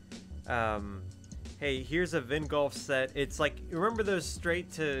like, hey, here's a Vingolf set. It's like, remember those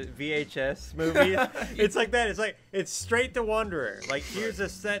straight to VHS movies? It's like that. It's straight to Wanderer. Like, here's a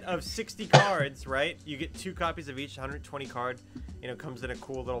set of 60 cards, right? You get 2 copies of each, 120 card. Comes in a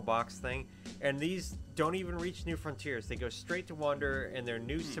cool little box thing. And these don't even reach New Frontiers. They go straight to Wanderer, and they're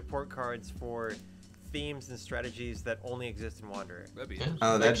new support cards for themes and strategies that only exist in Wanderer. That'd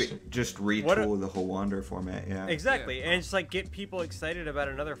be just retool the whole Wanderer format, Exactly, and just like get people excited about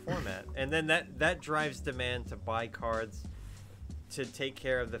another format, and then that drives demand to buy cards to take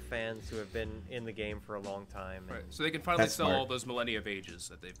care of the fans who have been in the game for a long time. Right, so they can finally sell all those Millennia of Ages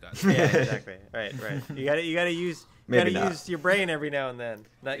that they've got. Yeah, exactly. Right. You gotta use your brain every now and then,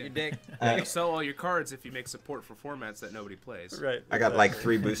 not your dick. You can sell all your cards if you make support for formats that nobody plays. Right. I got like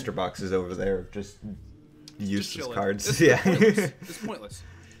 3 booster boxes over there of just useless cards. It's pointless. It's pointless.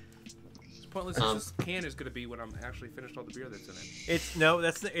 It's pointless. This can is going to be when I'm actually finished all the beer that's in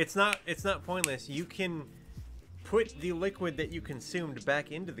it. It's not pointless. You can put the liquid that you consumed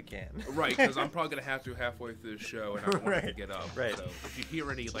back into the can. Right, because I'm probably going to have to halfway through the show, and I don't want to get up. Right. So if you hear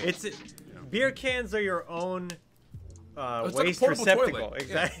any beer cans are your own waste like receptacle. Toilet.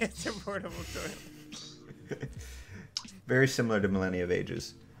 Exactly. Yeah. It's a portable toilet. Very similar to Millennia of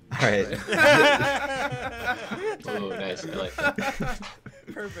Ages. All right. Oh, nice. I like that.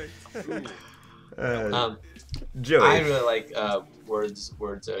 Perfect. Joey. I really like Words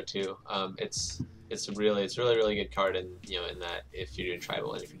O2. It's a really good card, and in that if you're doing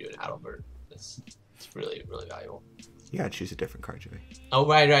tribal and if you're doing Adelbert, it's really valuable. You gotta choose a different card, Joey. Oh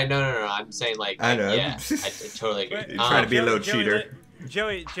right. No. I'm saying I know. Yeah, I totally agree. You're trying to be a little cheater.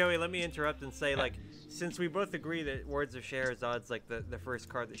 Joey, let me interrupt and say since we both agree that Words of Scheherazad's like the first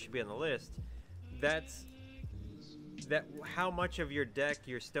card that should be on the list, that's how much of your deck,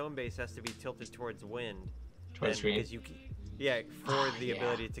 your stone base, has to be tilted towards wind. Towards green. Because for the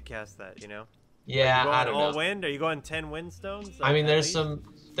ability to cast that, you know. Yeah, Are I you don't going all know. wind? Are you going 10 wind stones? I mean, at there's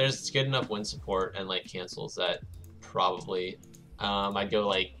least? good enough wind support and like cancels that probably I'd go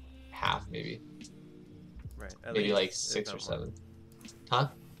like half maybe. Right. Maybe least, like if 6 not or more. 7. Huh?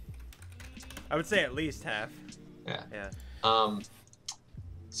 I would say at least half. Yeah. Yeah.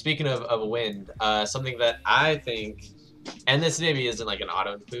 Speaking of wind, something that I think, and this maybe isn't like an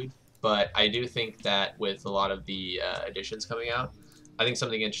auto include, but I do think that with a lot of the additions coming out, I think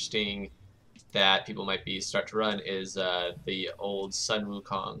something interesting that people might be start to run is the old Sun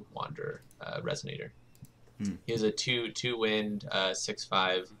Wukong Wanderer Resonator. He was a 2 wind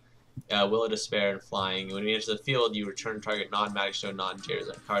 6/5. Will of Despair and Flying. When he enters the field, you return target non-magic stone, non-Jared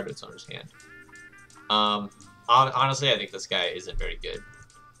card to its owner's hand. Honestly, I think this guy isn't very good,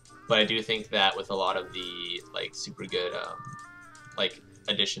 but I do think that with a lot of the like super good like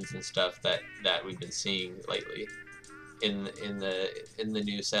additions and stuff that we've been seeing lately in the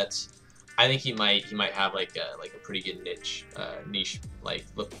new sets, I think he might have like a pretty good niche like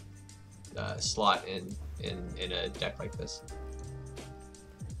slot in a deck like this.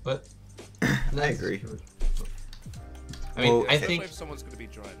 But I agree. I mean, Well, I Especially think if someone's going to be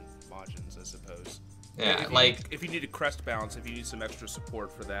drawing margins, I suppose. yeah, If you need a crest bounce, if you need some extra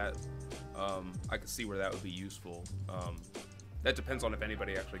support for that, I could see where that would be useful. That depends on if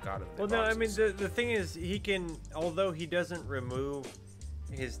anybody actually got it. Well, no, I mean, the thing is, he can, although he doesn't remove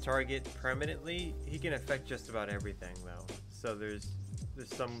his target permanently, he can affect just about everything, though. So there's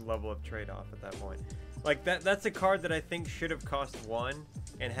some level of trade-off at that point. Like, that's a card that I think should have cost 1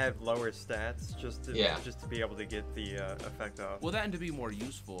 and have lower stats just to be able to get the effect off. Well, that and to be more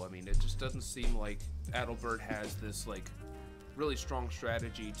useful. I mean, it just doesn't seem like Adalbert has this, like, really strong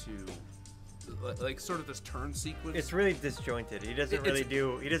strategy to, like, sort of this turn sequence. It's really disjointed. He doesn't really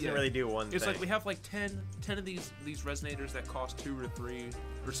do one thing. It's like we have like 10 of these resonators that cost 2 or 3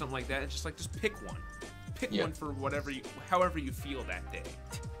 or something like that. It's just like, just pick one. Pick one for however you feel that day.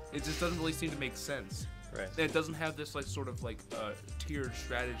 It just doesn't really seem to make sense. Right. It doesn't have this like sort of like tiered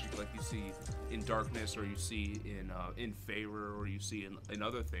strategy like you see in Darkness or you see in Favor or you see in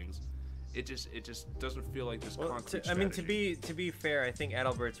other things. It just doesn't feel like this concrete strategy. I mean, to be fair, I think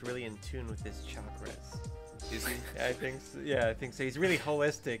Adalbert's really in tune with his chakras. Is he? I think so. Yeah, I think so. He's really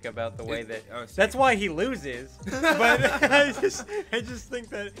holistic about the way that. Oh, see. That's why he loses. But I just think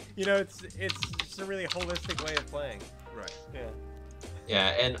that it's just a really holistic way of playing. Right. Yeah. yeah,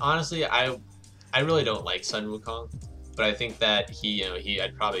 and honestly, I really don't like Sun Wukong, but I think that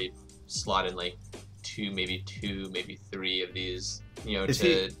I'd probably slot in like 2, maybe 3 of these.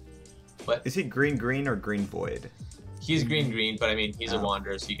 What? Is he green or green void? He's green, but I mean he's a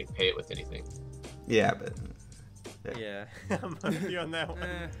wanderer, so you can pay it with anything. Yeah, but Yeah. I'm with you on that one.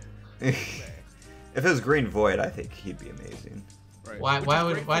 if it was green void, I think he'd be amazing. Right.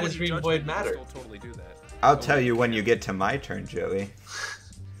 Why does green void matter? Still totally do that. I'll tell you when you get to my turn, Joey.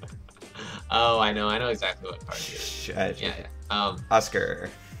 Oh, I know exactly what card you're. Shit. Yeah. Oscar.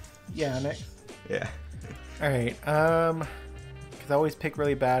 Yeah, next. Yeah. All right. Because I always pick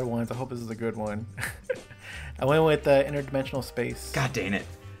really bad ones. I hope this is a good one. I went with Interdimensional Space. God dang it.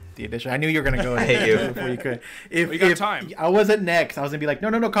 The edition. I knew you were gonna go I hate you. before you could. If you got time. I wasn't next, I was gonna be like, no,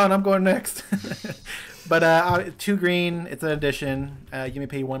 Colin, I'm going next. But 2 green. It's an edition. You may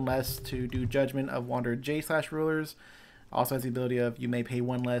pay 1 less to do Judgment of Wanderer J/Rulers. Also has the ability of you may pay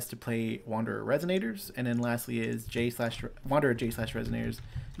 1 less to play Wanderer Resonators, and then lastly is Wanderer J/Resonators.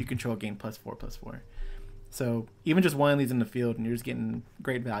 You control gain +4/+4. So even just one of these in the field, and you're just getting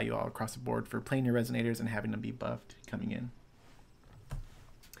great value all across the board for playing your Resonators and having them be buffed coming in.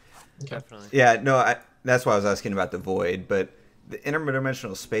 Definitely. Yeah, no, that's why I was asking about the Void, but the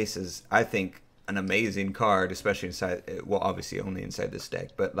Interdimensional Space is, I think, an amazing card, especially inside, well, obviously only inside this deck,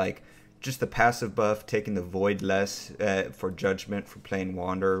 but like just the passive buff, taking the Void less for Judgment, for playing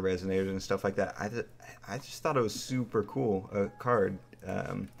Wanderer, Resonators, and stuff like that. I just thought it was super cool card,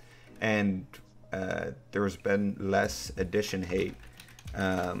 and there has been less edition hate,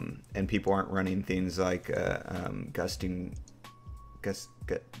 and people aren't running things like Gusting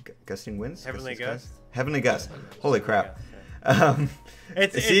Winds? Heavenly Gust? Heavenly Gust. Holy crap.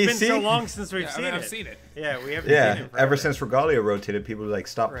 It's been so long since we've seen it. I've seen it. Yeah, we haven't Yeah, seen it ever forever. since Regalia rotated, people like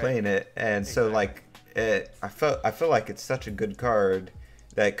stopped Right. playing it, and so like I feel like it's such a good card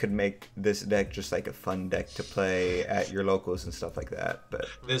that could make this deck just like a fun deck to play at your locals and stuff like that. But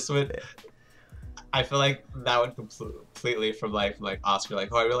This would. I feel like that would completely from like Oscar, like,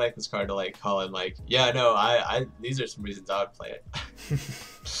 oh, I really like this card, to like Colin, like, yeah, no, I these are some reasons I would play it.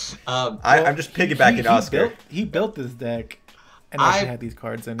 I'm just piggybacking Oscar. He built this deck, and actually had these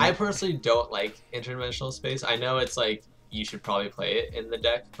cards in it. I personally don't like interdimensional space. I know it's like you should probably play it in the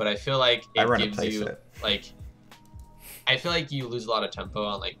deck, but I feel like it gives you like, I feel like you lose a lot of tempo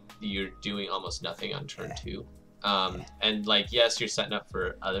on like you're doing almost nothing on turn 2. And like, yes, you're setting up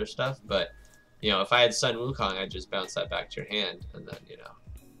for other stuff, but you know, if I had Sun Wukong, I'd just bounce that back to your hand, and then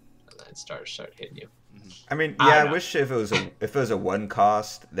and then start hitting you. I mean, yeah, I wish if it was a 1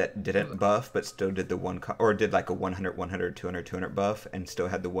 cost that didn't buff, but still did the or did like a 100, 100, 200, 200 buff, and still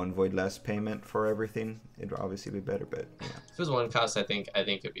had the 1 void less payment for everything. It'd obviously be better, but yeah. If it was 1 cost, I think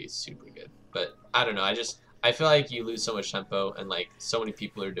it'd be super good. But I don't know. I feel like you lose so much tempo, and like so many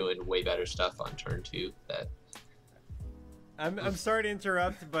people are doing way better stuff on turn 2 that. I'm sorry to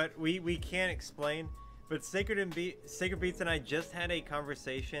interrupt, but we can't explain. But Sacred Beats and I just had a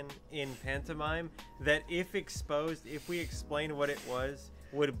conversation in Pantomime that if we explained what it was,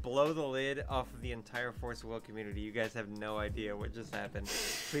 would blow the lid off of the entire Force of Will community. You guys have no idea what just happened.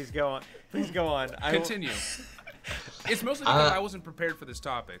 Please go on. Please go on. Continue. It's mostly because I wasn't prepared for this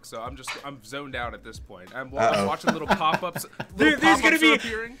topic, so I'm zoned out at this point. I'm watching little pop-ups. There's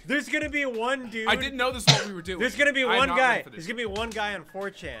gonna be one dude. I didn't know this is what we were doing. There's gonna be one guy. There's gonna be one guy on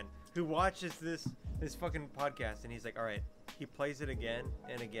 4chan who watches this fucking podcast, and he's like, all right, he plays it again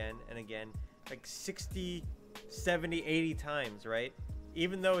and again and again, like 60, 70, 80 times, right?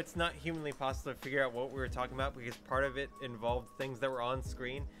 Even though it's not humanly possible to figure out what we were talking about because part of it involved things that were on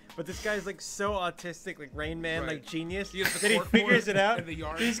screen. But this guy's like so autistic, like Rain Man, like genius, that he figures it out.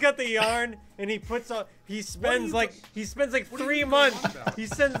 He's got the yarn, and he spends like 3 months. He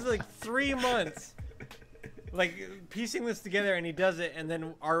spends like 3 months, like piecing this together, and he does it, and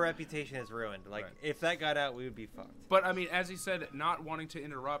then our reputation is ruined. Like if that got out, we would be fucked. But I mean, as he said, not wanting to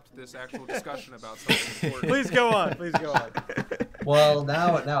interrupt this actual discussion about something important. Please go on. Please go on. Well,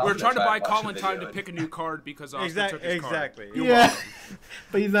 now we're trying to buy Colin time to pick a new card because Oscar took his card. Exactly. Yeah,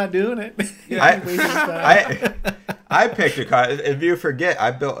 but he's not doing it. Yeah. I picked a card. If you forget,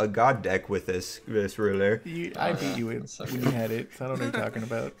 I built a god deck with this ruler. I beat you when you had it, so I don't know what you're talking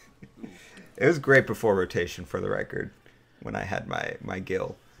about. It was great before rotation, for the record, when I had my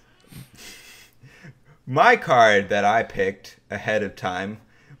Gil. My card that I picked ahead of time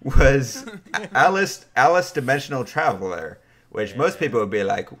was Alice Dimensional Traveler, which most people would be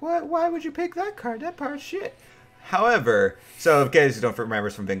like, "What? Why would you pick that card? That part's shit." However, so in case you don't remember,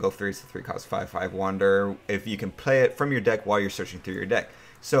 it's from Vingo 3, it's a 3-cost 5/5 Wander. If you can play it from your deck while you're searching through your deck.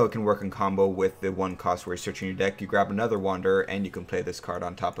 So it can work in combo with the 1 cost where you're searching your deck. You grab another Wander, and you can play this card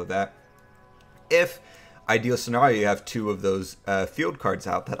on top of that. If, ideal scenario, you have 2 of those field cards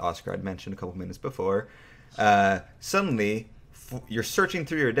out that Oscar had mentioned a couple minutes before, suddenly you're searching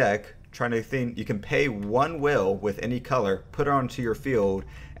through your deck, trying to think, you can pay 1 will with any color, put it onto your field,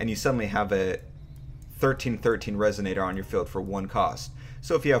 and you suddenly have a 13/13 resonator on your field for 1 cost.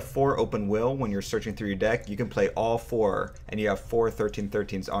 So if you have 4 open will when you're searching through your deck, you can play all 4, and you have 4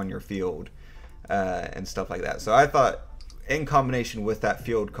 13/13s on your field, and stuff like that. So I thought, in combination with that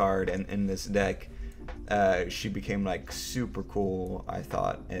field card and in this deck, she became like super cool, I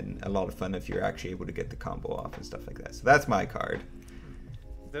thought, and a lot of fun if you're actually able to get the combo off and stuff like that. So that's my card.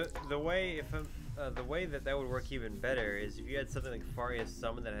 The way that would work even better is if you had something like Faria's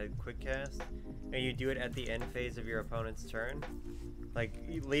Summon that had quick cast, and you do it at the end phase of your opponent's turn, like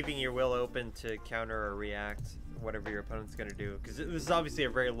leaving your will open to counter or react whatever your opponent's going to do, because this is obviously a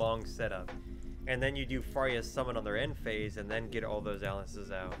very long setup, and then you do Faria's Summon on their end phase and then get all those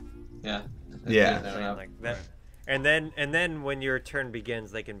Alice's out. Yeah. Like that. And then when your turn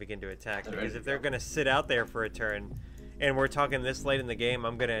begins, they can begin to attack, because if they're going to sit out there for a turn, and we're talking this late in the game,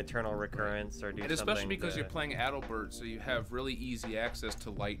 I'm going to Eternal Recurrence or do something. And especially because you're playing Adalbert, so you have really easy access to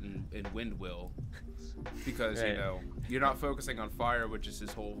Light and Wind Will. Because, you know, you're not focusing on fire, which is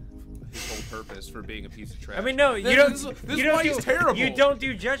his whole purpose for being a piece of trash. I mean, no, you don't. This is why he's terrible. You don't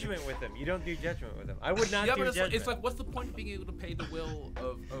do judgment with him. I would not do judgment. It's like, what's the point of being able to pay the will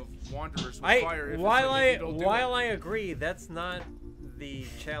of Wanderers with fire? While I agree, that's not the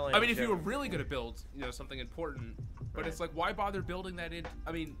challenge. I mean, if you were really going to build, something important. But it's like, why bother building that in?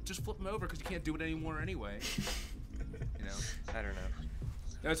 I mean, just flip them over because you can't do it anymore anyway. I don't know.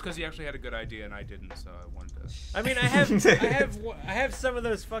 No, it's because he actually had a good idea and I didn't, so I wanted to. I mean, I have some of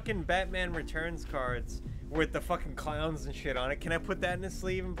those fucking Batman Returns cards with the fucking clowns and shit on it. Can I put that in a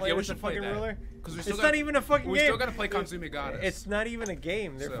sleeve and play Yeah, it we with the should play fucking that. ruler? Because It's not even a fucking we game. still gotta play Kanzumi Goddess. It's not even a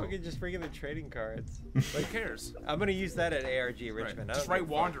game. They're So- fucking just regular trading cards. Who cares? I'm gonna use that at ARG Richmond. Right. I Just don't write give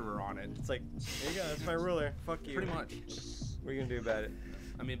a fuck. Wanderer on it. It's like, there you go. That's my ruler. Fuck you. Pretty much. What are you gonna do about it?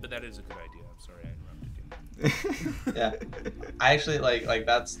 I mean, but that is a good idea. I'm sorry I interrupted you. Yeah, I actually like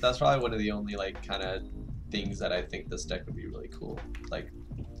that's probably one of the only like kind of things that I think this deck would be really cool.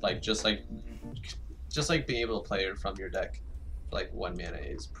 Like just being able to play it from your deck, like 1 mana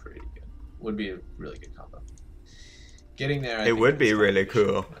is pretty good. Would be a really good combo. Getting there, I It think would be it's really gonna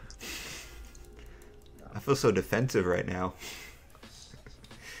cool. I feel so defensive right now.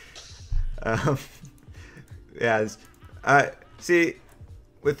 Yeah, see,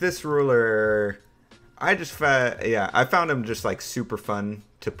 with this ruler, I found him just like super fun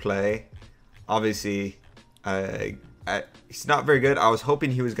to play. Obviously, he's not very good. I was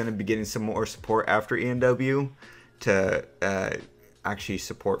hoping he was going to be getting some more support after ENW to actually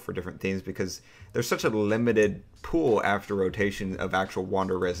support for different things, because there's such a limited pool after rotation of actual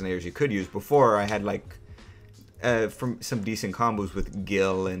Wander Resonators you could use. Before, I had like from some decent combos with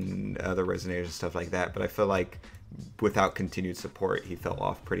Gil and other Resonators and stuff like that, but I feel like without continued support, he fell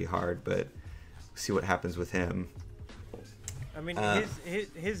off pretty hard. But see what happens with him. I mean,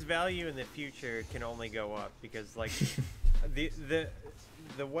 his value in the future can only go up, because like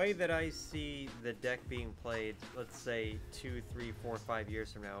the way that I see the deck being played, let's say 2, 3, 4, 5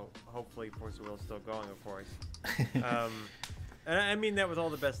 years from now, hopefully Force of Will is still going, of course. And I mean that with all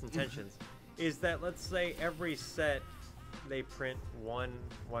the best intentions. Is that, let's say every set they print 1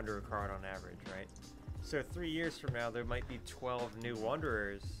 Wanderer card on average, right? So 3 years from now there might be 12 new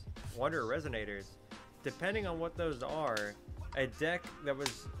Wanderer Resonators. Depending on what those are, a deck that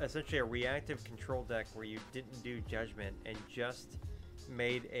was essentially a reactive control deck where you didn't do Judgment and just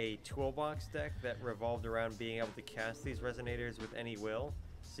made a toolbox deck that revolved around being able to cast these Resonators with any will,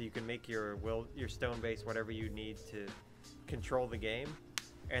 so you can make your stone base whatever you need to control the game,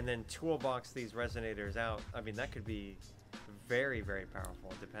 and then toolbox these Resonators out. I mean, that could be very, very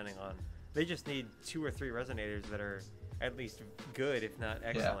powerful, depending on... They just need 2 or 3 Resonators that are at least good, if not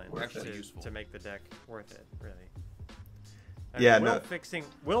excellent, actually useful. to make the deck worth it, really. Yeah,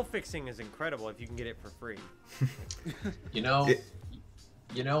 will fixing is incredible if you can get it for free. You know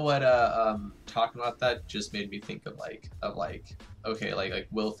what? Talking about that just made me think of okay, like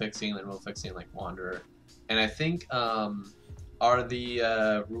will fixing and will fixing like Wanderer, and I think are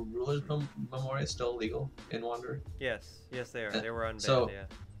the Ruler's Memoria still legal in Wanderer? Yes, they are. They were unbanned.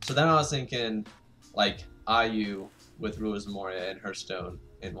 So then I was thinking like IU with Ruler's Memoria and Hearthstone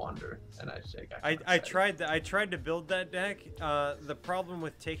in Wanderer, and I tried to build that deck. The problem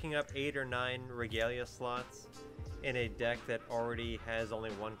with taking up 8 or 9 Regalia slots in a deck that already has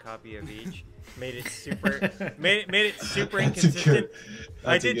only 1 copy of each made it super inconsistent.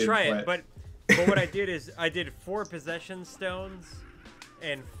 I did try it, but what I did is I did 4 Possession Stones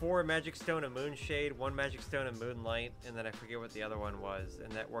and 4 Magic Stone of Moonshade, 1 Magic Stone of Moonlight, and then I forget what the other one was,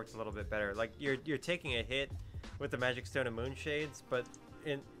 and that worked a little bit better. Like you're taking a hit with the Magic Stone of Moonshades, but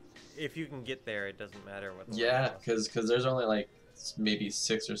if you can get there, it doesn't matter what. Because there's only like maybe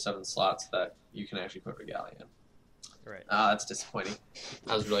 6 or 7 slots that you can actually put Regalia in. Right. That's disappointing.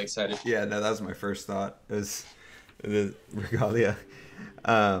 I was really excited. Yeah, no, that was my first thought. Was the Regalia.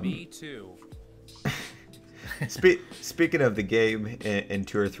 Me too. Speaking of the game in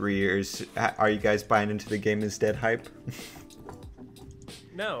 2 or 3 years, are you guys buying into the game is dead hype?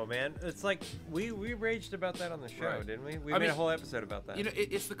 No, man. It's like we raged about that on the show, Right. didn't we? We made a whole episode about that. You know,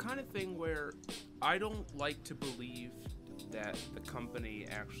 it's the kind of thing where I don't like to believe that the company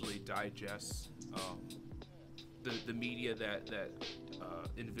actually digests the media that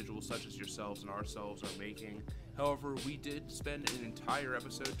individuals such as yourselves and ourselves are making. However, we did spend an entire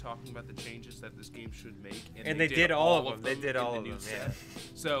episode talking about the changes that this game should make, and they did all of them. They did all of them. Set. Yeah.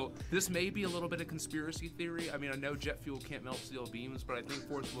 So this may be a little bit of conspiracy theory. I mean, I know jet fuel can't melt steel beams, but I think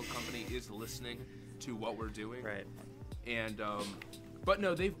Force Will Company is listening to what we're doing. Right. And but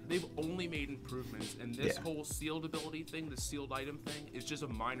no, they've only made improvements, and this whole sealed ability thing, the sealed item thing, is just a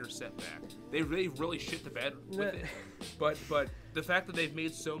minor setback. They really shit the bed with it. But the fact that they've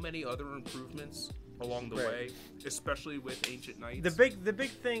made so many other improvements along the way, especially with Ancient Knights. The big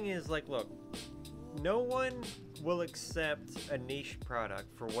thing is, like, look, no one will accept a niche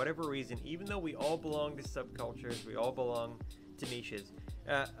product for whatever reason, even though we all belong to subcultures, we all belong to niches.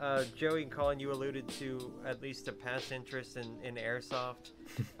 Joey and Colin, you alluded to at least a past interest in airsoft.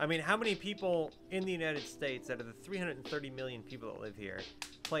 I mean, how many people in the United States, out of the 330 million people that live here,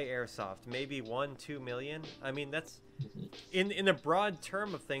 play airsoft? Maybe 1-2 million. I mean, that's in a broad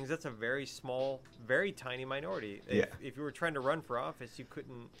term of things, that's a very small, very tiny minority. If you were trying to run for office, you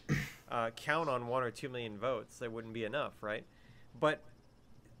couldn't count on 1 or 2 million votes. That wouldn't be enough, right? But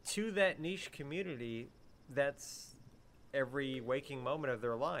to that niche community, that's every waking moment of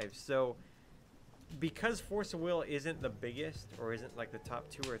their lives. So because Force of Will isn't the biggest or isn't like the top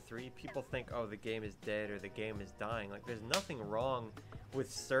 2 or 3, people think, oh, the game is dead or the game is dying. Like, there's nothing wrong with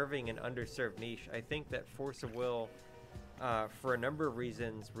serving an underserved niche. I think that Force of Will, for a number of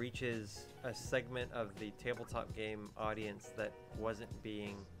reasons, reaches a segment of the tabletop game audience that wasn't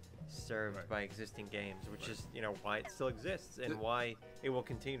being served by existing games, which is, you know, why it still exists and why it will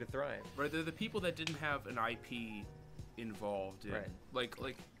continue to thrive. Right, they're the people that didn't have an IP involved in,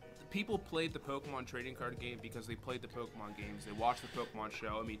 like people played the Pokemon trading card game because they played the Pokemon games. They watched the Pokemon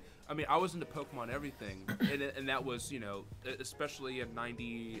show. I mean, I was into Pokemon everything, and that was, you know, especially in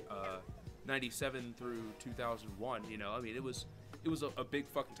 97 through 2001. You know, I mean, it was a big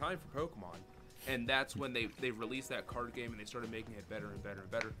fucking time for Pokemon, and that's when they released that card game and they started making it better and better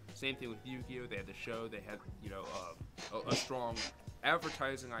and better. Same thing with Yu-Gi-Oh! They had the show. They had, you know, a strong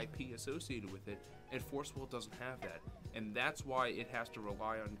advertising IP associated with it, and Force Will doesn't have that. And that's why it has to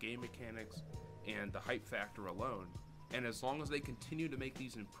rely on game mechanics and the hype factor alone. And as long as they continue to make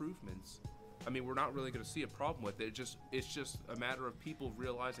these improvements, I mean, we're not really going to see a problem with it. It's just a matter of people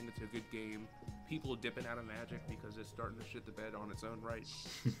realizing it's a good game, people dipping out of Magic because it's starting to shit the bed on its own right,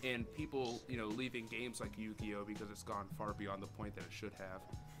 and people, you know, leaving games like Yu-Gi-Oh! Because it's gone far beyond the point that it should have.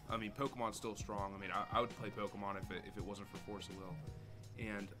 I mean, Pokemon's still strong. I mean, I would play Pokemon if it wasn't for Force of Will.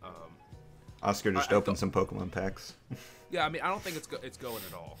 And Oscar just opened some Pokemon packs. Yeah, I mean, I don't think it's going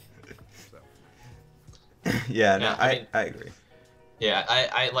at all. So. Yeah, no, I agree. Yeah,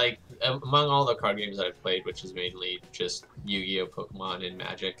 I like, among all the card games that I've played, which is mainly just Yu-Gi-Oh, Pokemon, and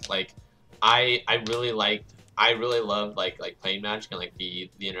Magic, like, I really loved like playing Magic and like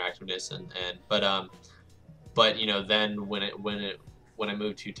the interactiveness but you know, then when I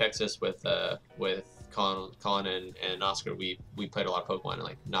moved to Texas with Colin and Oscar, we played a lot of Pokemon and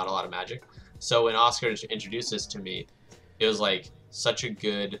like not a lot of Magic. So when Oscar introduced this to me, it was like such a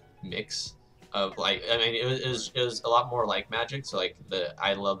good mix of, like, I mean, it was a lot more like Magic. So like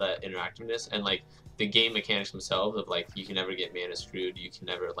I love that interactiveness and like the game mechanics themselves of like you can never get mana screwed, you can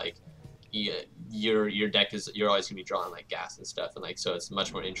never like your deck you're always gonna be drawing like gas and stuff, and like so it's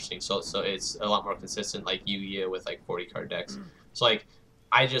much more interesting. So it's a lot more consistent, like Yu-Gi-Oh with like 40 card decks. So like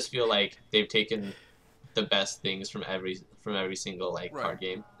I just feel like they've taken the best things from every single like card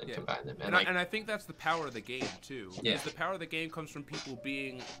game and combined them. And I think that's the power of the game too. Yeah. Because the power of the game comes from people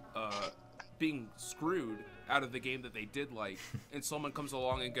being screwed out of the game that they did like, and someone comes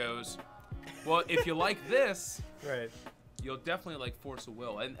along and goes, well, if you like this, you'll definitely like Force of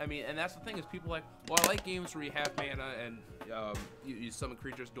Will. And I mean, and that's the thing is people like, well, I like games where you have mana and you summon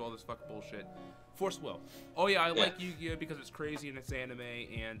creatures, do all this fucking bullshit. Force of Will. Oh yeah, I like Yu-Gi-Oh because it's crazy and it's anime,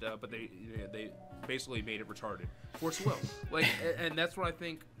 and but they basically made it retarded. Force of Will. Like, and that's what I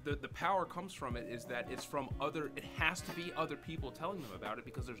think the power comes from it, is that it's from it has to be other people telling them about it,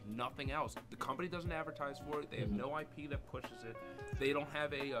 because there's nothing else. The company doesn't advertise for it. They have no IP that pushes it. They don't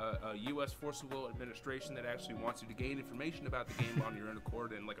have a U.S. Force of Will administration that actually wants you to gain information about the game on your own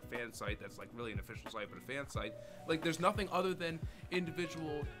accord, and like a fan site that's like really an official site, but a fan site. Like, there's nothing other than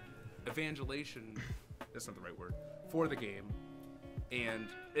individual evangelization, that's not the right word, for the game. And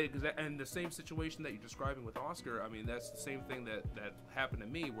the same situation that you're describing with Oscar, I mean, that's the same thing that happened to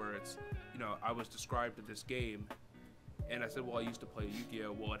me, where it's, you know, I was described to this game and I said, well, I used to play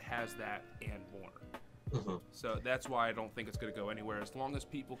Yu-Gi-Oh! Well, it has that and more. So that's why I don't think it's going to go anywhere, as long as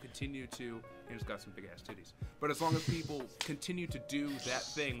people continue to, and it's got some big ass titties, but as long as people continue to do that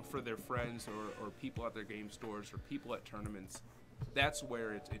thing for their friends or people at their game stores or people at tournaments. That's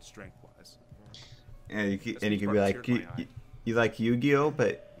where it's strength-wise. Yeah, you can be like, you like Yu-Gi-Oh,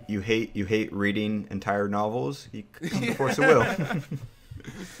 but you hate reading entire novels. You come to Force of Will.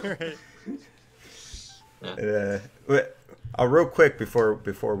 Real quick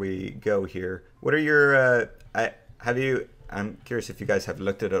before we go here, what are your I'm curious if you guys have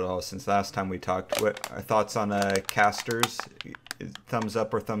looked at it all since last time we talked. What are thoughts on casters? Thumbs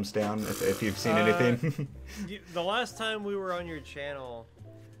up or thumbs down if you've seen anything? The last time we were on your channel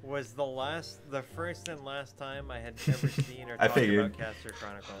was the first and last time I had ever seen or talked about Caster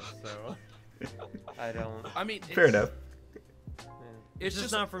Chronicles, so I don't. I mean, fair enough. It's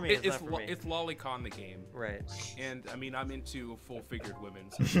just not for me. It's not for me. It's Lolicon the game, right? And I mean, I'm into full-figured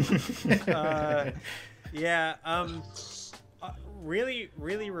women. So. really,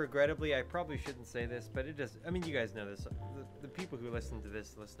 really regrettably, I probably shouldn't say this, but it just, I mean, you guys know this. The people who listen to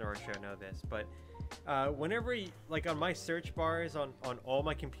our show know this, but whenever, like on my search bars on all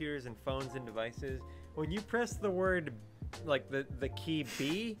my computers and phones and devices, when you press the word, like the key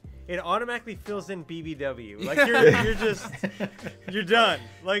B, it automatically fills in BBW. Like you're done.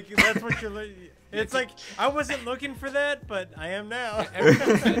 Like that's what you're. It's like I wasn't looking for that, but I am now.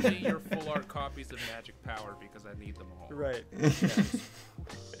 Everyone sends me your full art copies of Magic Power because I need them all. Right. This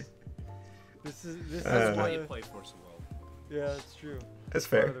is That's why you play Force of Will. Yeah, that's true. That's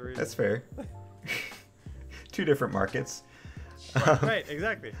fair. That's fair. Two different markets. Right.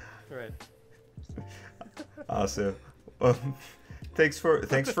 Exactly. Right. Awesome. Well, thanks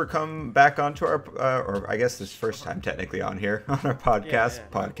for coming back onto our or I guess this first time technically on here on our podcast.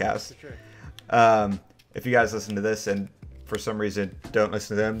 For sure. If you guys listen to this and for some reason don't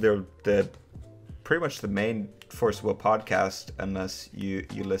listen to them, they're pretty much the main Force of Will podcast unless you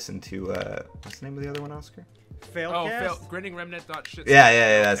listen to what's the name of the other one, Oscar? Failcast? Grinning Remnant. Shit.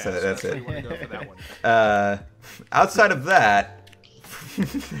 Yeah, that's it. That's it. it. You want to go for that one. Outside of that,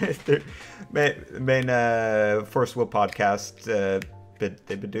 main Force of Will podcast. But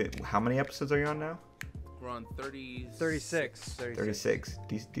they've been doing. How many episodes are you on now? We're on 36.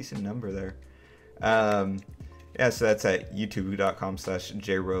 Decent number there. Yeah, so that's at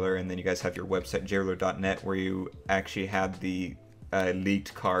youtube.com/Jruler, and then you guys have your website jruler.net where you actually had the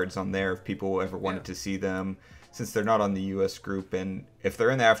leaked cards on there if people ever wanted to see them, since they're not on the US group, and if they're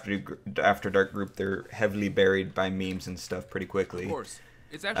in the After Dark group, they're heavily buried by memes and stuff pretty quickly. Of course.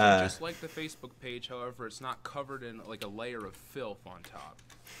 It's actually just like the Facebook page, however, it's not covered in like a layer of filth on top.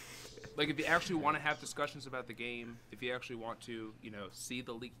 Like if you actually want to have discussions about the game, if you actually want to, see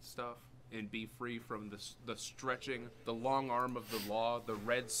the leaked stuff and be free from the stretching, the long arm of the law, the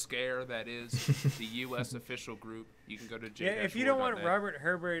red scare that is the U.S. official group, you can go to j. Yeah, if you don't want Robert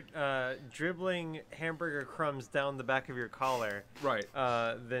Herbert dribbling hamburger crumbs down the back of your collar, right?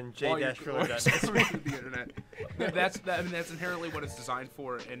 Then j-ruler.net. The internet. That's inherently what it's designed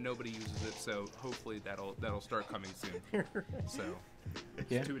for, and nobody uses it. So hopefully that'll start coming soon. So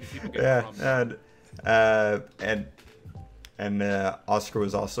too many people get crumbs. And Oscar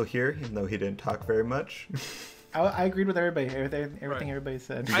was also here, even though he didn't talk very much. I agreed with everybody. Everything everybody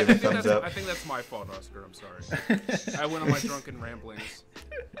said. I think that's my fault, Oscar. I'm sorry. I went on my drunken ramblings.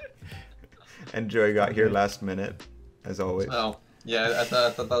 And Joey got here last minute, as always. Oh, yeah. I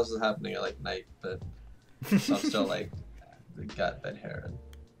thought that was happening at like night, but so I'm still like got bed hair and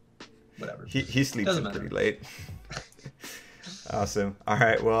whatever. He sleeps in pretty late. Awesome. All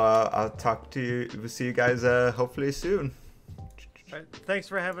right. Well, I'll talk to you. We'll see you guys hopefully soon. All right, thanks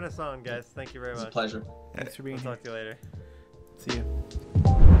for having us on, guys. Thank you very much. It's a pleasure. Thanks for being here. Talk to you later. See you.